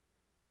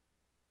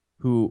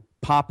who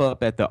pop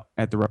up at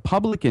the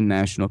Republican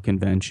National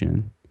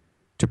Convention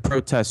to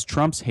protest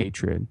Trump's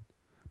hatred.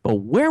 But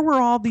where were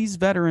all these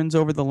veterans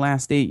over the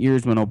last 8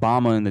 years when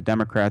Obama and the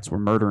Democrats were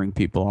murdering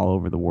people all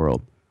over the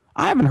world?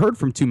 I haven't heard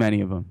from too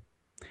many of them.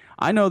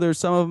 I know there's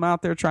some of them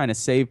out there trying to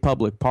save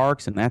public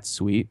parks, and that's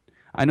sweet.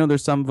 I know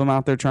there's some of them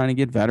out there trying to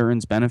get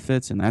veterans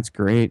benefits, and that's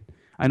great.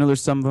 I know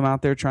there's some of them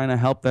out there trying to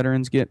help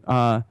veterans get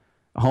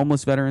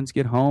homeless veterans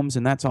get homes,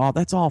 and that's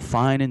all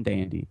fine and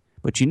dandy.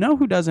 But you know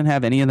who doesn't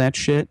have any of that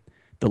shit?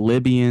 The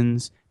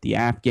Libyans, the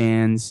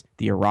Afghans,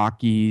 the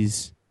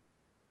Iraqis,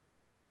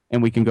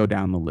 and we can go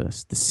down the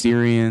list. The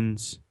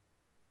Syrians.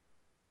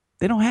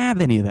 They don't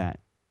have any of that.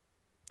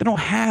 They don't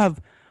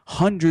have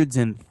hundreds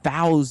and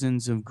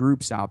thousands of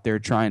groups out there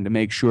trying to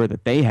make sure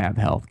that they have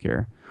health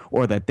care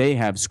or that they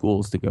have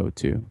schools to go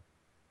to.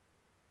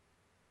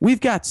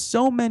 We've got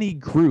so many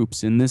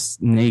groups in this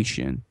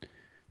nation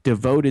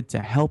devoted to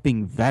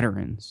helping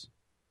veterans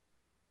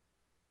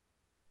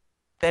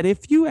that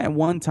if you at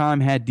one time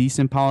had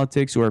decent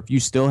politics, or if you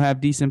still have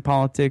decent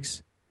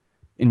politics,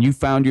 and you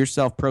found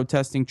yourself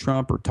protesting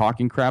Trump or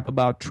talking crap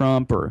about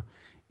Trump or,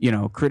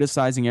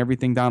 criticizing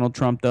everything Donald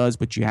Trump does,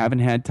 but you haven't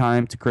had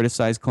time to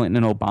criticize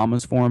Clinton and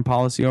Obama's foreign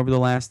policy over the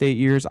last 8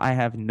 years, I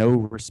have no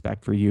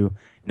respect for you.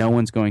 No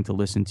one's going to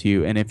listen to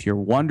you. And if you're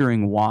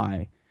wondering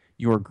why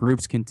your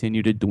groups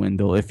continue to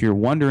dwindle, if you're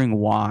wondering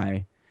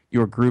why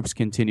your groups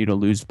continue to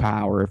lose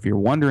power, if you're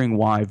wondering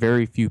why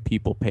very few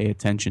people pay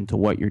attention to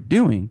what you're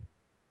doing,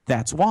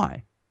 that's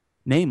why.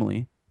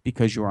 Namely,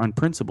 because you're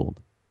unprincipled.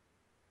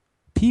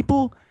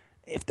 People,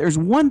 if there's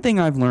one thing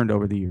I've learned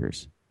over the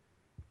years,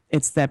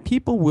 it's that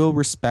people will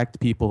respect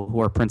people who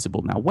are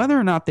principled. Now, whether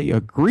or not they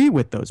agree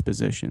with those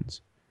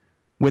positions,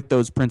 with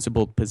those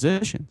principled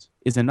positions,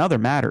 is another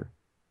matter.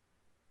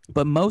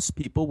 But most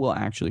people will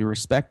actually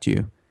respect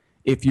you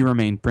if you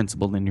remain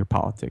principled in your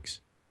politics.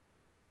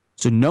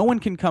 So no one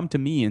can come to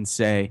me and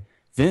say,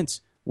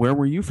 Vince, where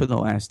were you for the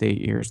last 8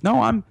 years?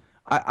 No,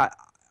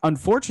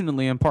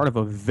 unfortunately, I'm part of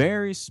a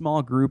very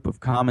small group of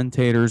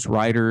commentators,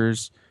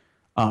 writers,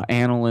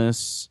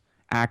 analysts,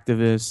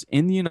 activists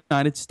in the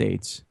United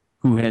States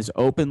who has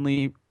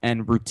openly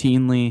and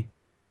routinely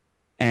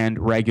and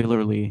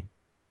regularly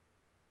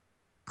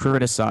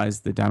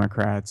criticized the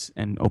Democrats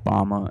and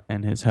Obama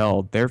and has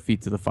held their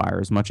feet to the fire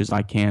as much as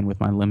I can with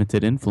my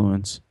limited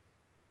influence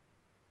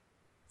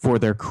for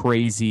their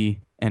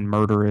crazy and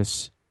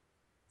murderous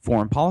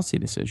foreign policy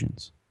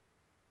decisions.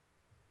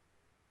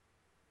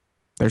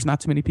 There's not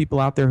too many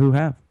people out there who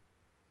have.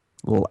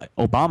 Well,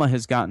 Obama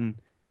has gotten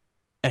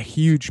a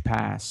huge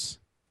pass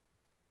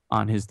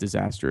on his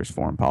disastrous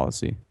foreign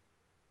policy.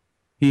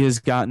 He has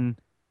gotten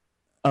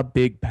a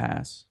big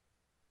pass.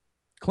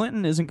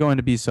 Clinton isn't going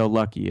to be so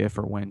lucky if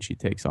or when she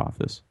takes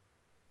office.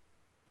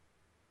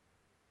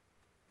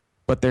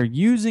 But they're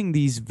using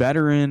these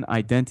veteran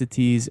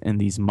identities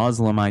and these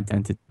Muslim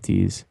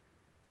identities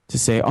to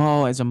say,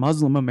 oh, as a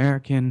Muslim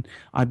American,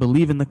 I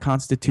believe in the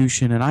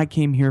Constitution and I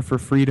came here for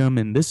freedom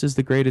and this is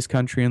the greatest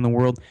country in the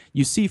world.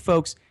 You see,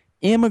 folks,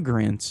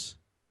 immigrants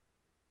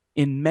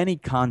in many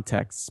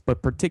contexts,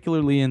 but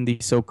particularly in the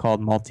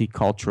so-called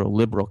multicultural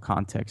liberal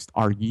context,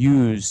 are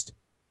used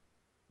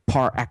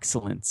par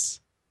excellence.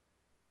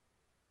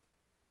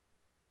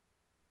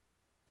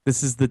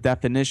 This is the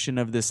definition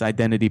of this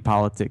identity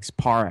politics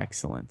par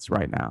excellence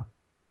right now.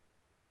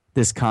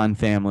 This Khan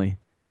family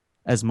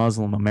as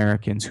Muslim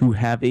Americans who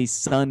have a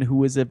son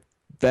who is a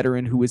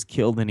veteran who was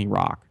killed in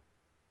Iraq.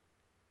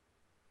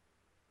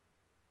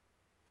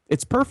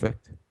 It's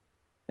perfect.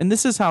 And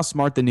this is how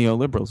smart the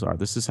neoliberals are.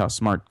 This is how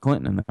smart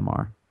Clinton and them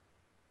are.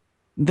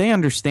 They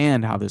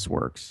understand how this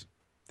works.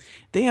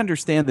 They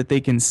understand that they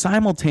can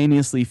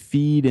simultaneously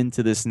feed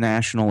into this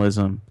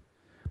nationalism,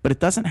 but it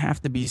doesn't have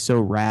to be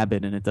so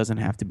rabid and it doesn't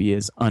have to be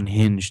as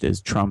unhinged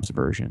as Trump's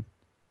version.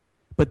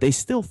 But they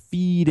still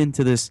feed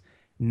into this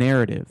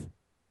narrative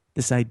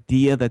This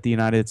idea that the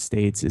United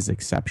States is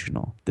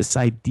exceptional. This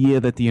idea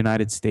that the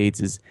United States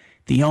is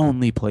the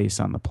only place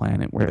on the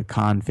planet where the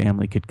Khan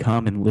family could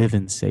come and live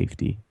in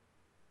safety.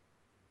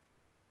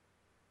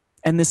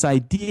 And this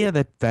idea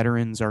that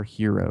veterans are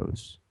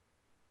heroes.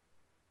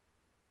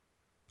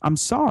 I'm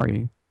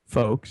sorry,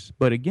 folks,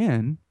 but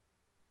again,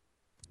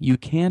 you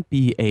can't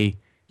be a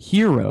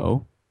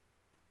hero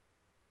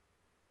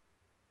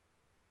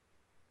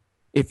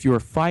if you're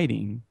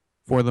fighting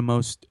for the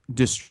most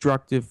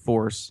destructive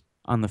force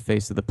on the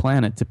face of the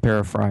planet, to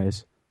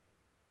paraphrase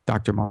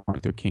Dr. Martin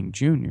Luther King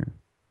Jr.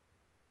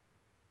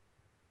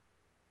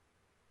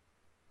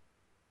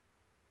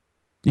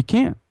 You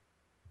can't.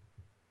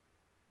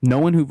 No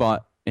one who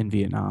fought in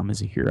Vietnam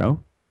is a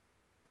hero.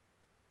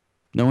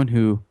 No one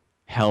who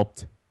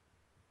helped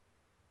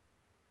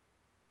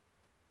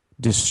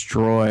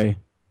destroy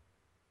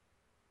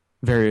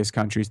various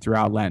countries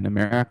throughout Latin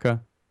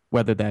America,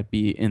 whether that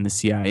be in the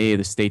CIA,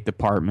 the State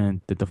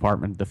Department, the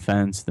Department of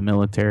Defense, the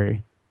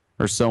military,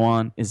 or so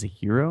on, is a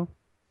hero.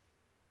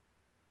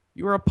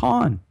 You were a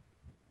pawn.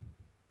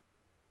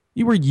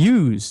 You were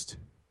used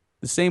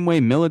the same way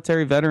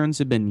military veterans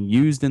have been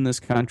used in this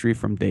country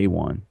from day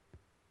one.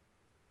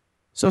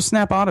 So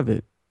snap out of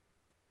it.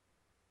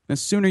 The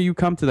sooner you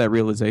come to that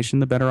realization,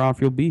 the better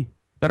off you'll be.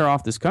 Better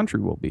off this country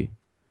will be.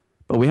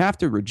 But we have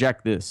to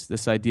reject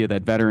this idea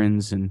that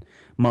veterans and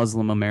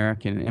Muslim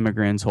American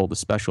immigrants hold a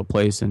special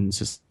place in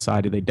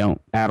society. They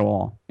don't at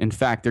all. In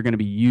fact, they're going to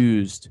be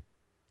used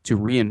to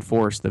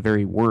reinforce the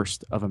very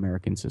worst of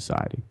American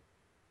society.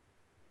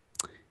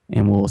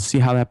 And we'll see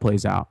how that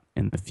plays out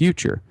in the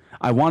future.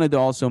 I wanted to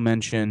also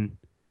mention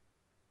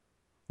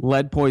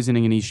lead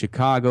poisoning in East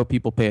Chicago.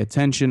 People pay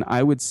attention.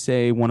 I would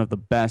say one of the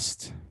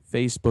best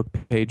Facebook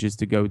pages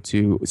to go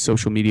to,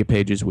 social media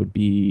pages, would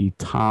be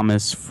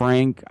Thomas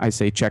Frank. I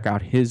say check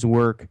out his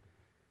work,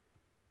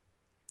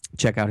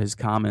 check out his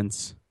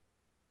comments,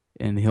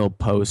 and he'll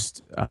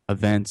post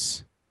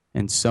events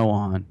and so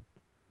on.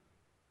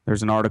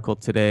 There's an article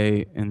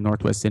today in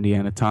Northwest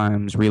Indiana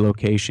Times,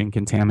 relocation,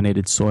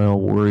 contaminated soil,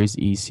 worries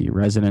EC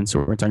residents.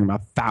 So we're talking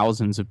about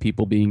thousands of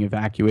people being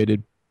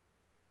evacuated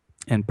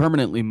and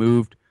permanently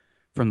moved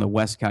from the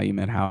West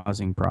Calumet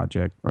housing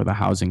project, or the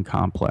housing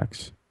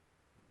complex.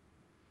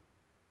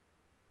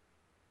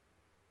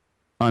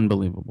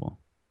 Unbelievable.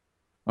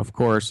 Of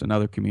course,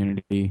 another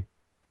community,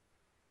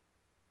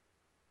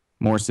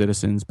 more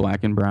citizens,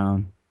 black and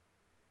brown,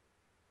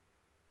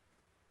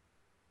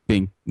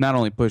 being not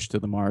only pushed to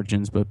the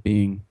margins, but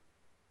being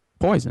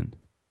poisoned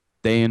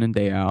day in and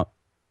day out.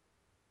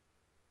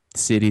 The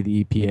city,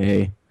 the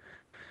EPA,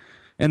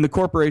 and the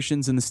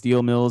corporations and the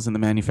steel mills and the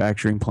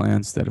manufacturing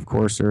plants that, of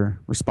course, are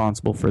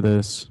responsible for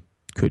this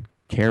could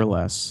care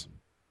less.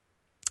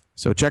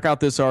 So check out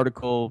this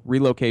article,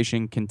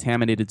 Relocation,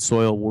 Contaminated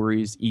Soil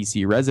Worries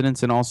EC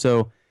Residents, and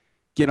also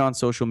get on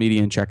social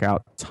media and check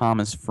out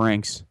Thomas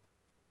Frank's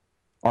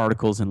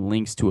articles and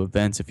links to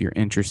events if you're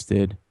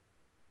interested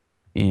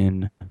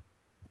in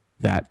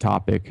that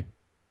topic.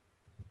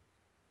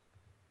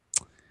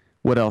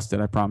 What else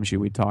did I promise you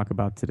we'd talk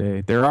about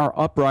today? There are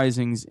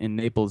uprisings in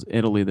Naples,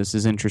 Italy. This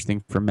is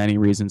interesting for many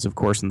reasons. Of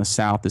course, in the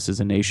South, this is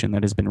a nation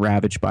that has been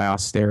ravaged by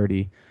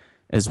austerity.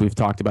 As we've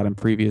talked about in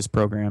previous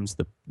programs,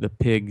 the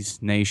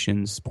PIGS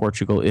nations,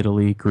 Portugal,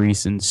 Italy,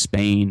 Greece, and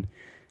Spain,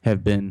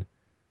 have been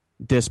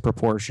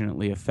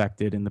disproportionately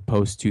affected in the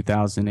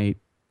post-2008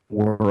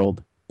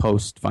 world,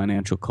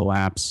 post-financial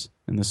collapse,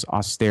 in this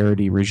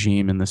austerity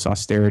regime, in this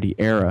austerity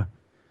era.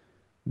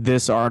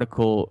 This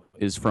article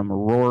is from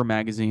Roar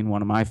magazine,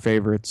 one of my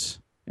favorites,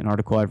 an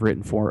article I've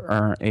written for,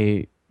 or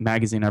a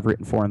magazine I've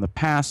written for in the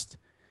past.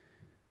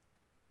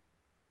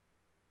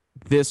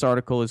 This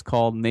article is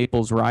called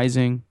Naples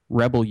Rising,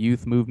 Rebel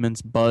Youth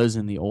Movements Buzz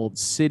in the Old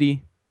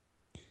City,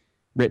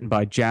 written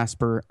by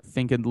Jasper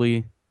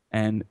Finkendley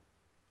and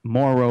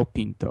Mauro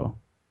Pinto.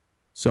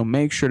 So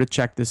make sure to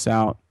check this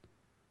out.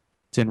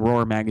 It's in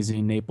Roar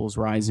magazine, Naples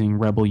Rising,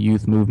 Rebel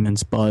Youth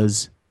Movements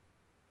Buzz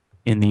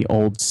in the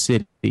Old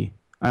City.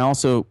 I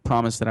also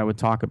promised that I would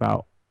talk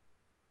about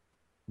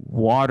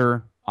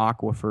water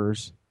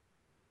aquifers,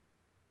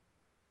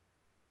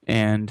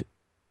 and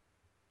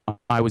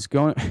I was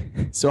going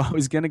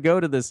to go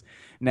to this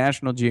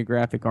National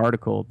Geographic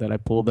article that I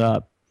pulled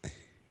up,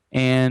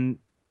 and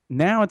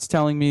now it's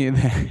telling me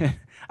that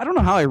I don't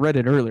know how I read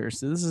it earlier,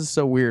 so this is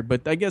so weird,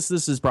 but I guess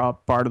this is part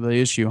of the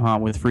issue,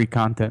 with free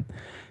content.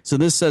 So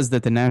this says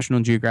that the National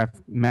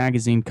Geographic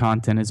magazine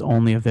content is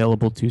only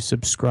available to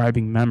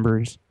subscribing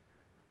members.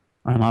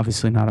 I'm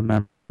obviously not a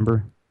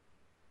member.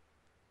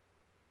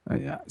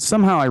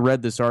 Somehow I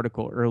read this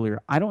article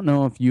earlier. I don't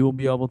know if you'll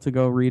be able to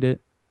go read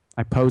it.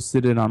 I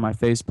posted it on my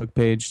Facebook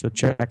page, so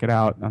check it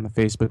out on the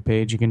Facebook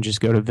page. You can just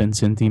go to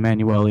Vincent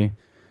Emanuele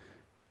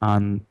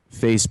on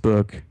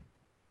Facebook,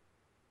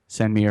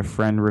 send me a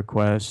friend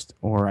request,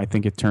 or I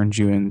think it turns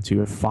you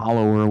into a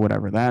follower,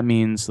 whatever that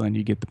means. Then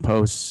you get the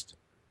post.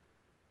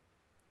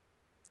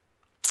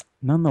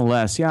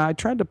 Nonetheless, yeah, I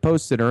tried to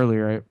post it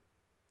earlier.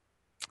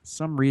 For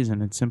some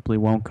reason, it simply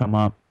won't come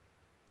up.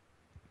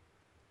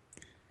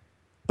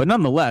 But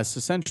nonetheless,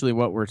 essentially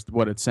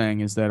what it's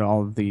saying is that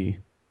the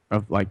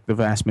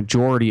vast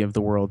majority of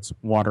the world's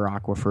water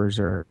aquifers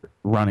are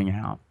running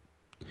out.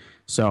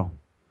 So,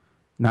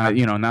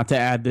 not to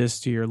add this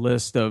to your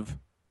list of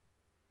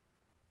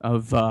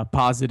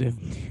positive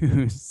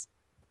news.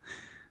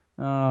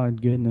 Oh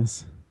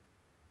goodness.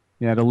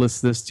 Yeah, to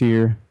list this to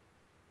your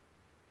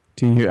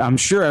I'm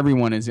sure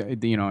everyone is,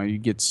 you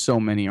get so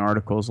many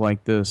articles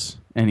like this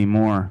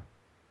anymore.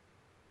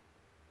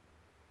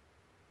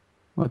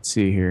 Let's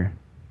see here.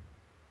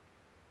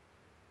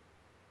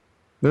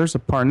 There's a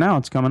part now,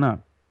 it's coming up.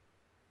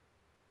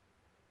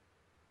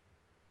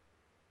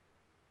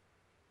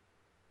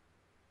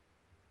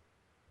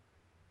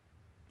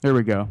 There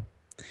we go.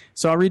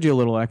 So I'll read you a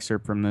little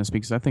excerpt from this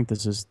because I think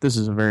this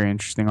is a very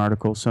interesting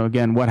article. So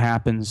again, what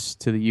happens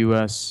to the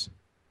U.S.?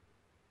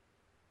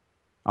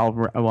 I'll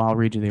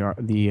read you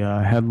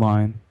the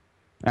headline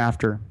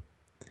after.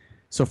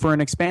 So for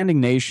an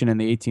expanding nation in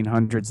the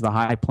 1800s, the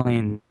high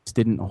plains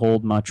didn't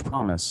hold much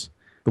promise.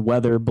 The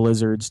weather,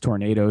 blizzards,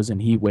 tornadoes, and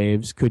heat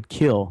waves could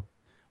kill.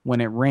 When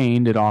it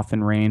rained, it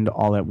often rained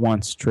all at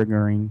once,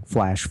 triggering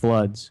flash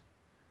floods.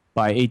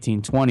 By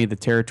 1820, the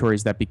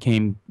territories that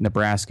became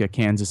Nebraska,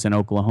 Kansas, and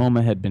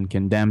Oklahoma had been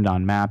condemned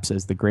on maps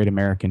as the Great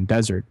American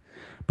Desert.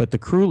 But the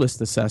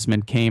cruelest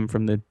assessment came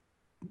from the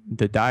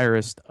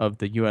diarist of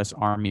the U.S.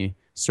 Army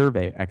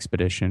Survey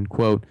Expedition.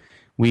 Quote,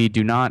 "We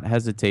do not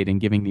hesitate in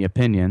giving the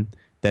opinion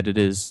that it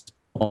is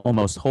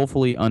almost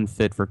wholly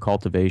unfit for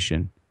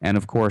cultivation, and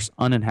of course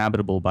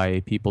uninhabitable by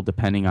a people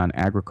depending on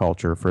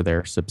agriculture for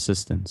their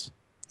subsistence."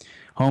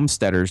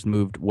 Homesteaders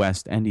moved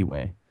west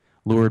anyway,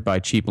 lured by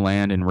cheap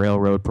land and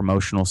railroad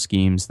promotional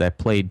schemes that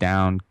played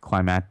down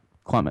climactic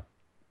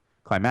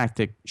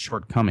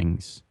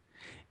shortcomings.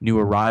 New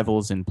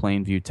arrivals in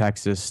Plainview,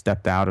 Texas,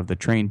 stepped out of the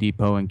train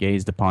depot and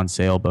gazed upon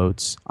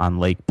sailboats on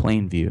Lake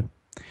Plainview.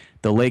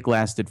 The lake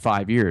lasted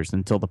 5 years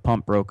until the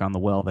pump broke on the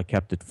well that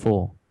kept it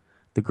full.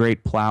 The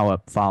great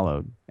plow-up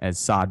followed as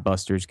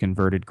sodbusters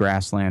converted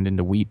grassland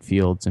into wheat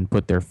fields and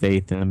put their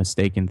faith in the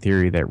mistaken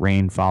theory that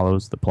rain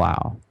follows the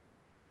plow.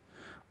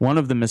 One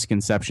of the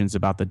misconceptions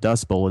about the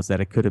Dust Bowl is that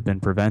it could have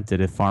been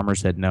prevented if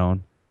farmers had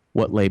known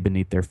what lay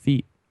beneath their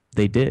feet.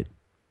 They did.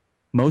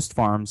 Most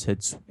farms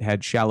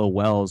had shallow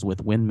wells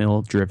with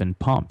windmill-driven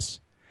pumps.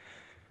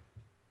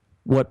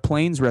 What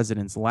Plains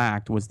residents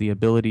lacked was the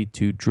ability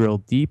to drill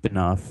deep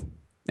enough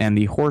and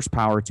the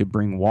horsepower to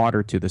bring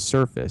water to the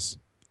surface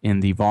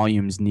in the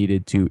volumes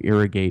needed to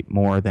irrigate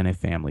more than a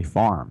family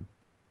farm.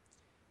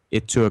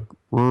 It took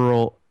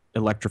rural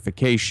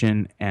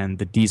electrification and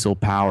the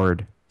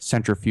diesel-powered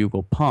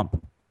centrifugal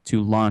pump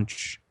to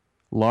launch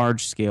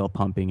large-scale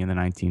pumping in the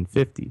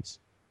 1950s.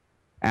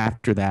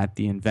 After that,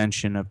 the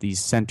invention of the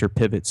center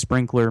pivot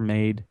sprinkler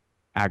made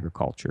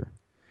agriculture.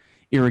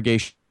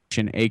 Irrigation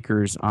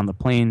acres on the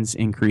plains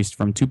increased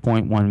from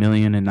 2.1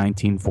 million in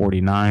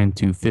 1949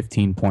 to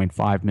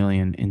 15.5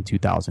 million in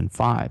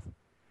 2005.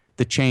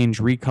 The change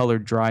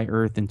recolored dry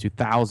earth into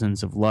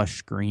thousands of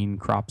lush green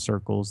crop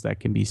circles that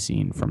can be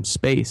seen from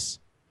space.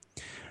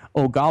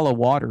 Ogallala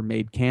water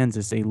made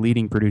Kansas a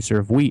leading producer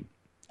of wheat.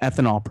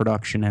 Ethanol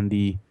production and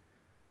the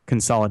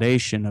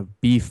consolidation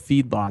of beef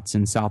feedlots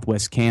in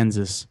southwest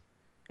Kansas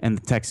and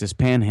the Texas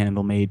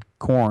Panhandle made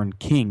corn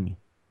king.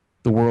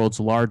 The world's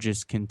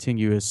largest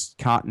contiguous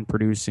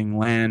cotton-producing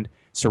land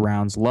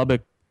surrounds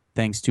Lubbock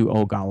thanks to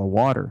Ogallala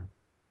water.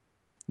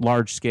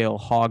 Large-scale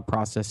hog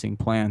processing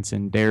plants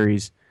and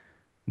dairies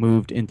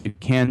moved into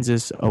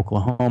Kansas,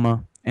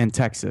 Oklahoma, and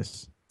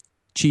Texas.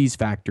 Cheese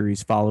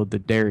factories followed the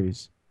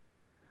dairies.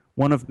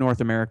 One of North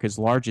America's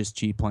largest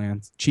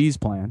cheese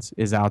plants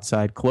is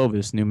outside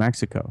Clovis, New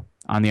Mexico,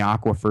 on the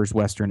aquifer's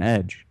western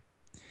edge.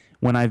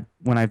 When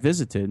I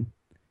visited,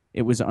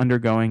 it was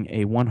undergoing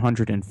a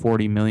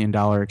 $140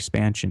 million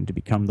expansion to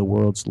become the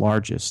world's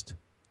largest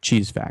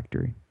cheese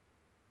factory.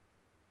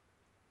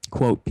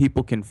 Quote,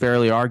 "People can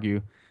fairly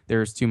argue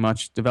there is too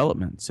much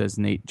development," says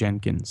Nate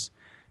Jenkins,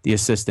 the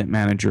assistant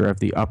manager of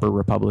the Upper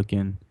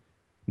Republican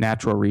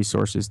Natural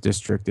Resources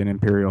District in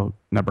Imperial,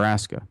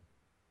 Nebraska.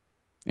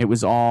 It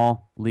was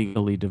all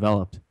legally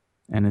developed,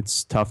 and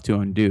it's tough to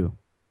undo.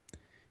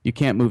 You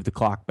can't move the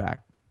clock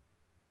back.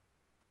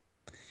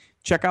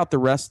 Check out the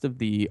rest of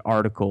the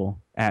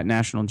article at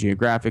National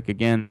Geographic.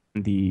 Again,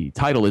 the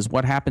title is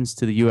 "What Happens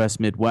to the U.S.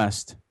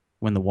 Midwest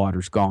When the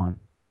Water's Gone?"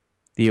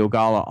 The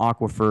Ogallala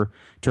Aquifer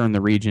turned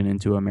the region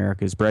into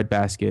America's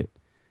breadbasket.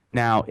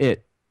 Now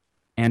it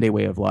and a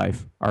way of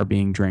life are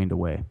being drained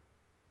away.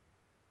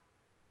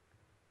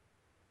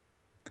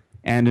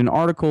 And an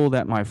article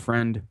that my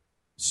friend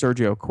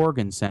Sergio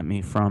Corgan sent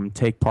me from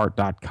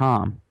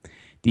TakePart.com,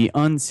 "The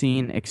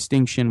Unseen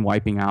Extinction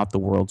Wiping Out the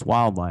World's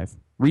Wildlife."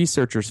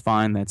 Researchers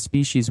find that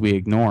species we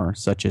ignore,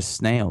 such as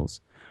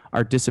snails,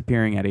 are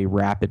disappearing at a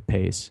rapid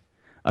pace,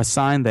 a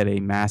sign that a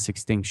mass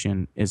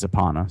extinction is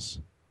upon us.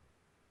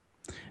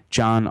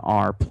 John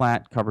R.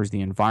 Platt covers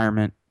the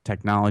environment,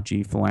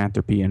 technology,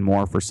 philanthropy, and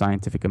more for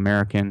Scientific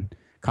American,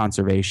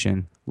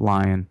 Conservation,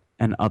 Lion,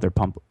 and other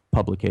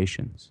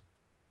publications.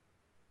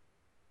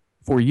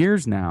 For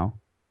years now,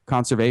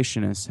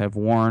 conservationists have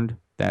warned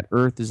that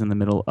Earth is in the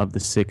middle of the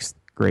sixth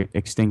great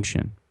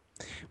extinction,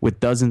 with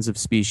dozens of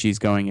species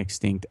going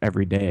extinct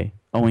every day,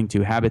 owing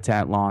to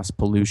habitat loss,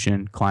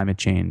 pollution, climate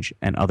change,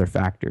 and other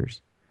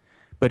factors.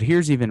 But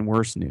here's even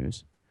worse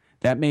news.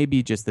 That may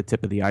be just the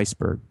tip of the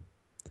iceberg.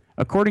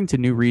 According to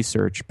new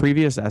research,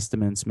 previous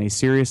estimates may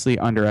seriously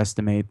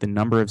underestimate the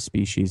number of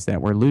species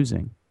that we're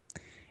losing.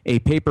 A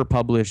paper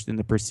published in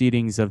the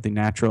Proceedings of the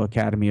Natural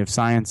Academy of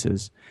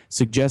Sciences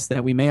suggests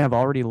that we may have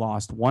already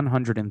lost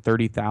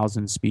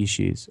 130,000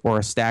 species, or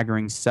a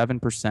staggering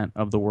 7%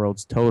 of the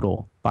world's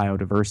total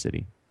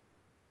biodiversity.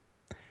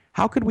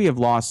 How could we have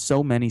lost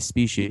so many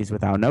species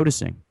without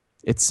noticing?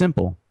 It's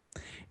simple.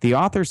 The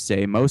authors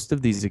say most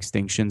of these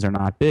extinctions are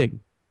not big,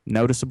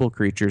 noticeable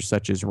creatures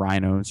such as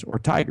rhinos or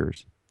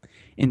tigers.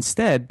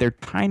 Instead, they're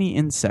tiny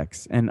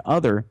insects and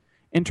other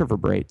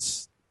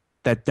invertebrates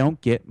that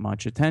don't get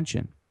much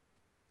attention.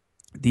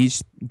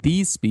 These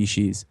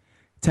species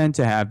tend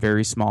to have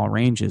very small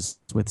ranges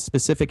with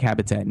specific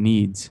habitat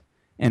needs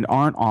and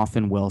aren't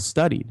often well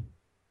studied.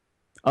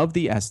 Of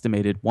the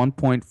estimated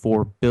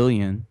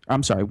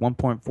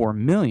 1.4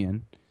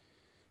 million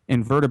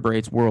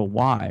invertebrates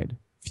worldwide,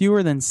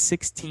 fewer than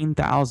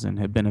 16,000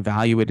 have been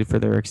evaluated for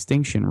their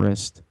extinction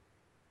risk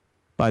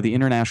by the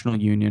International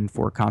Union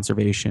for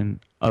Conservation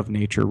of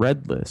Nature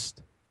Red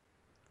List.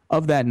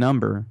 Of that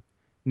number,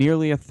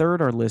 nearly a third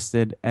are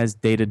listed as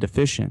data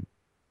deficient,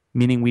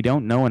 meaning we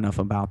don't know enough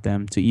about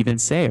them to even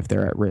say if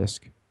they're at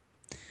risk.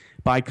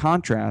 By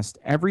contrast,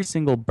 every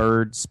single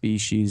bird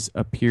species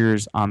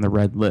appears on the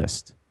red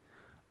list.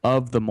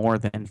 Of the more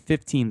than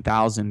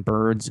 15,000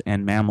 birds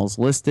and mammals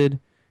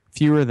listed,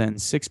 fewer than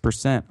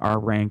 6% are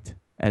ranked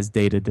as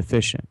data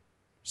deficient.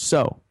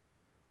 So,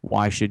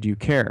 why should you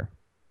care?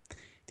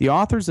 The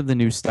authors of the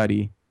new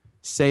study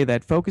say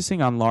that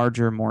focusing on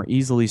larger, more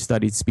easily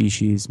studied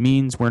species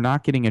means we're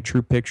not getting a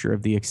true picture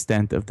of the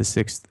extent of the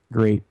sixth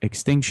great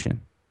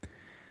extinction.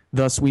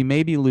 Thus, we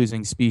may be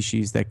losing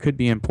species that could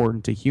be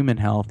important to human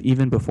health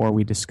even before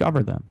we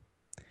discover them.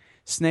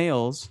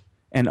 Snails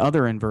and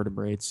other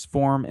invertebrates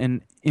form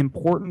an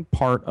important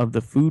part of the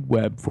food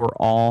web for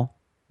all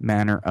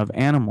manner of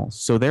animals,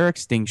 so their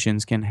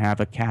extinctions can have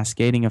a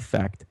cascading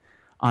effect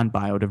on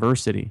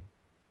biodiversity.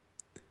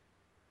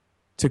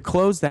 To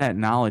close that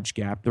knowledge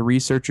gap, the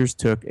researchers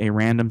took a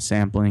random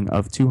sampling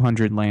of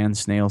 200 land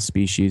snail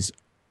species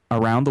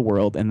around the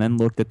world and then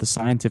looked at the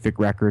scientific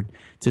record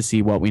to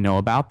see what we know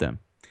about them.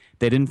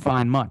 They didn't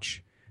find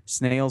much.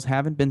 Snails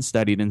haven't been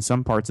studied in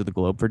some parts of the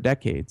globe for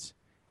decades,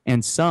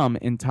 and some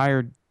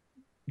entire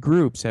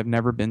groups have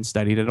never been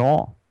studied at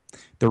all.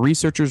 The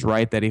researchers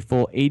write that a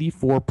full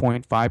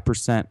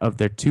 84.5% of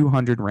their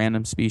 200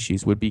 random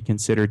species would be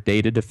considered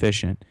data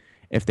deficient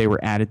if they were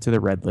added to the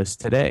red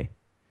list today.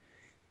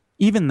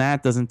 Even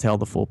that doesn't tell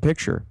the full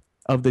picture.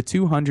 Of the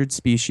 200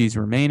 species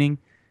remaining,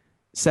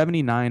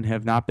 79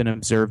 have not been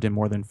observed in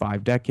more than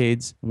 5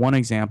 decades. One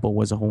example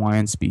was a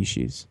Hawaiian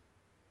species.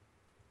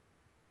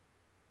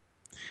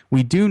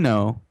 We do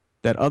know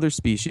that other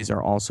species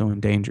are also in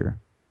danger.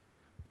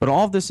 But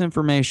all of this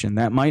information,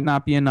 that might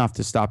not be enough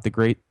to stop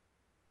the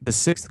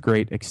sixth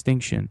great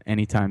extinction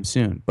anytime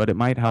soon, but it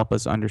might help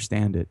us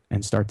understand it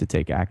and start to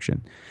take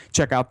action.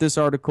 Check out this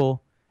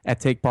article at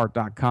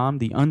takepart.com,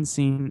 The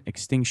Unseen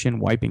Extinction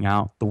Wiping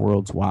Out the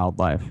World's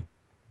Wildlife.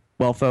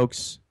 Well,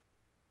 folks,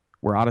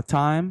 we're out of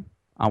time.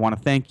 I want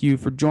to thank you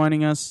for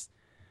joining us.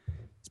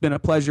 It's been a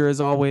pleasure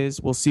as always.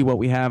 We'll see what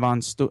we have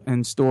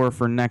in store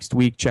for next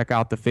week. Check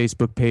out the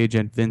Facebook page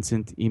at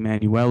Vincent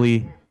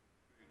Emanuele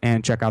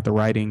and check out the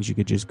writings. You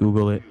could just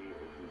Google it.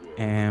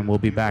 And we'll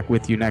be back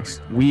with you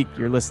next week.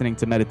 You're listening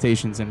to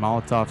Meditations and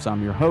Molotovs.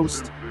 I'm your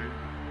host.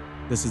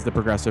 This is the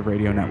Progressive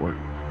Radio Network.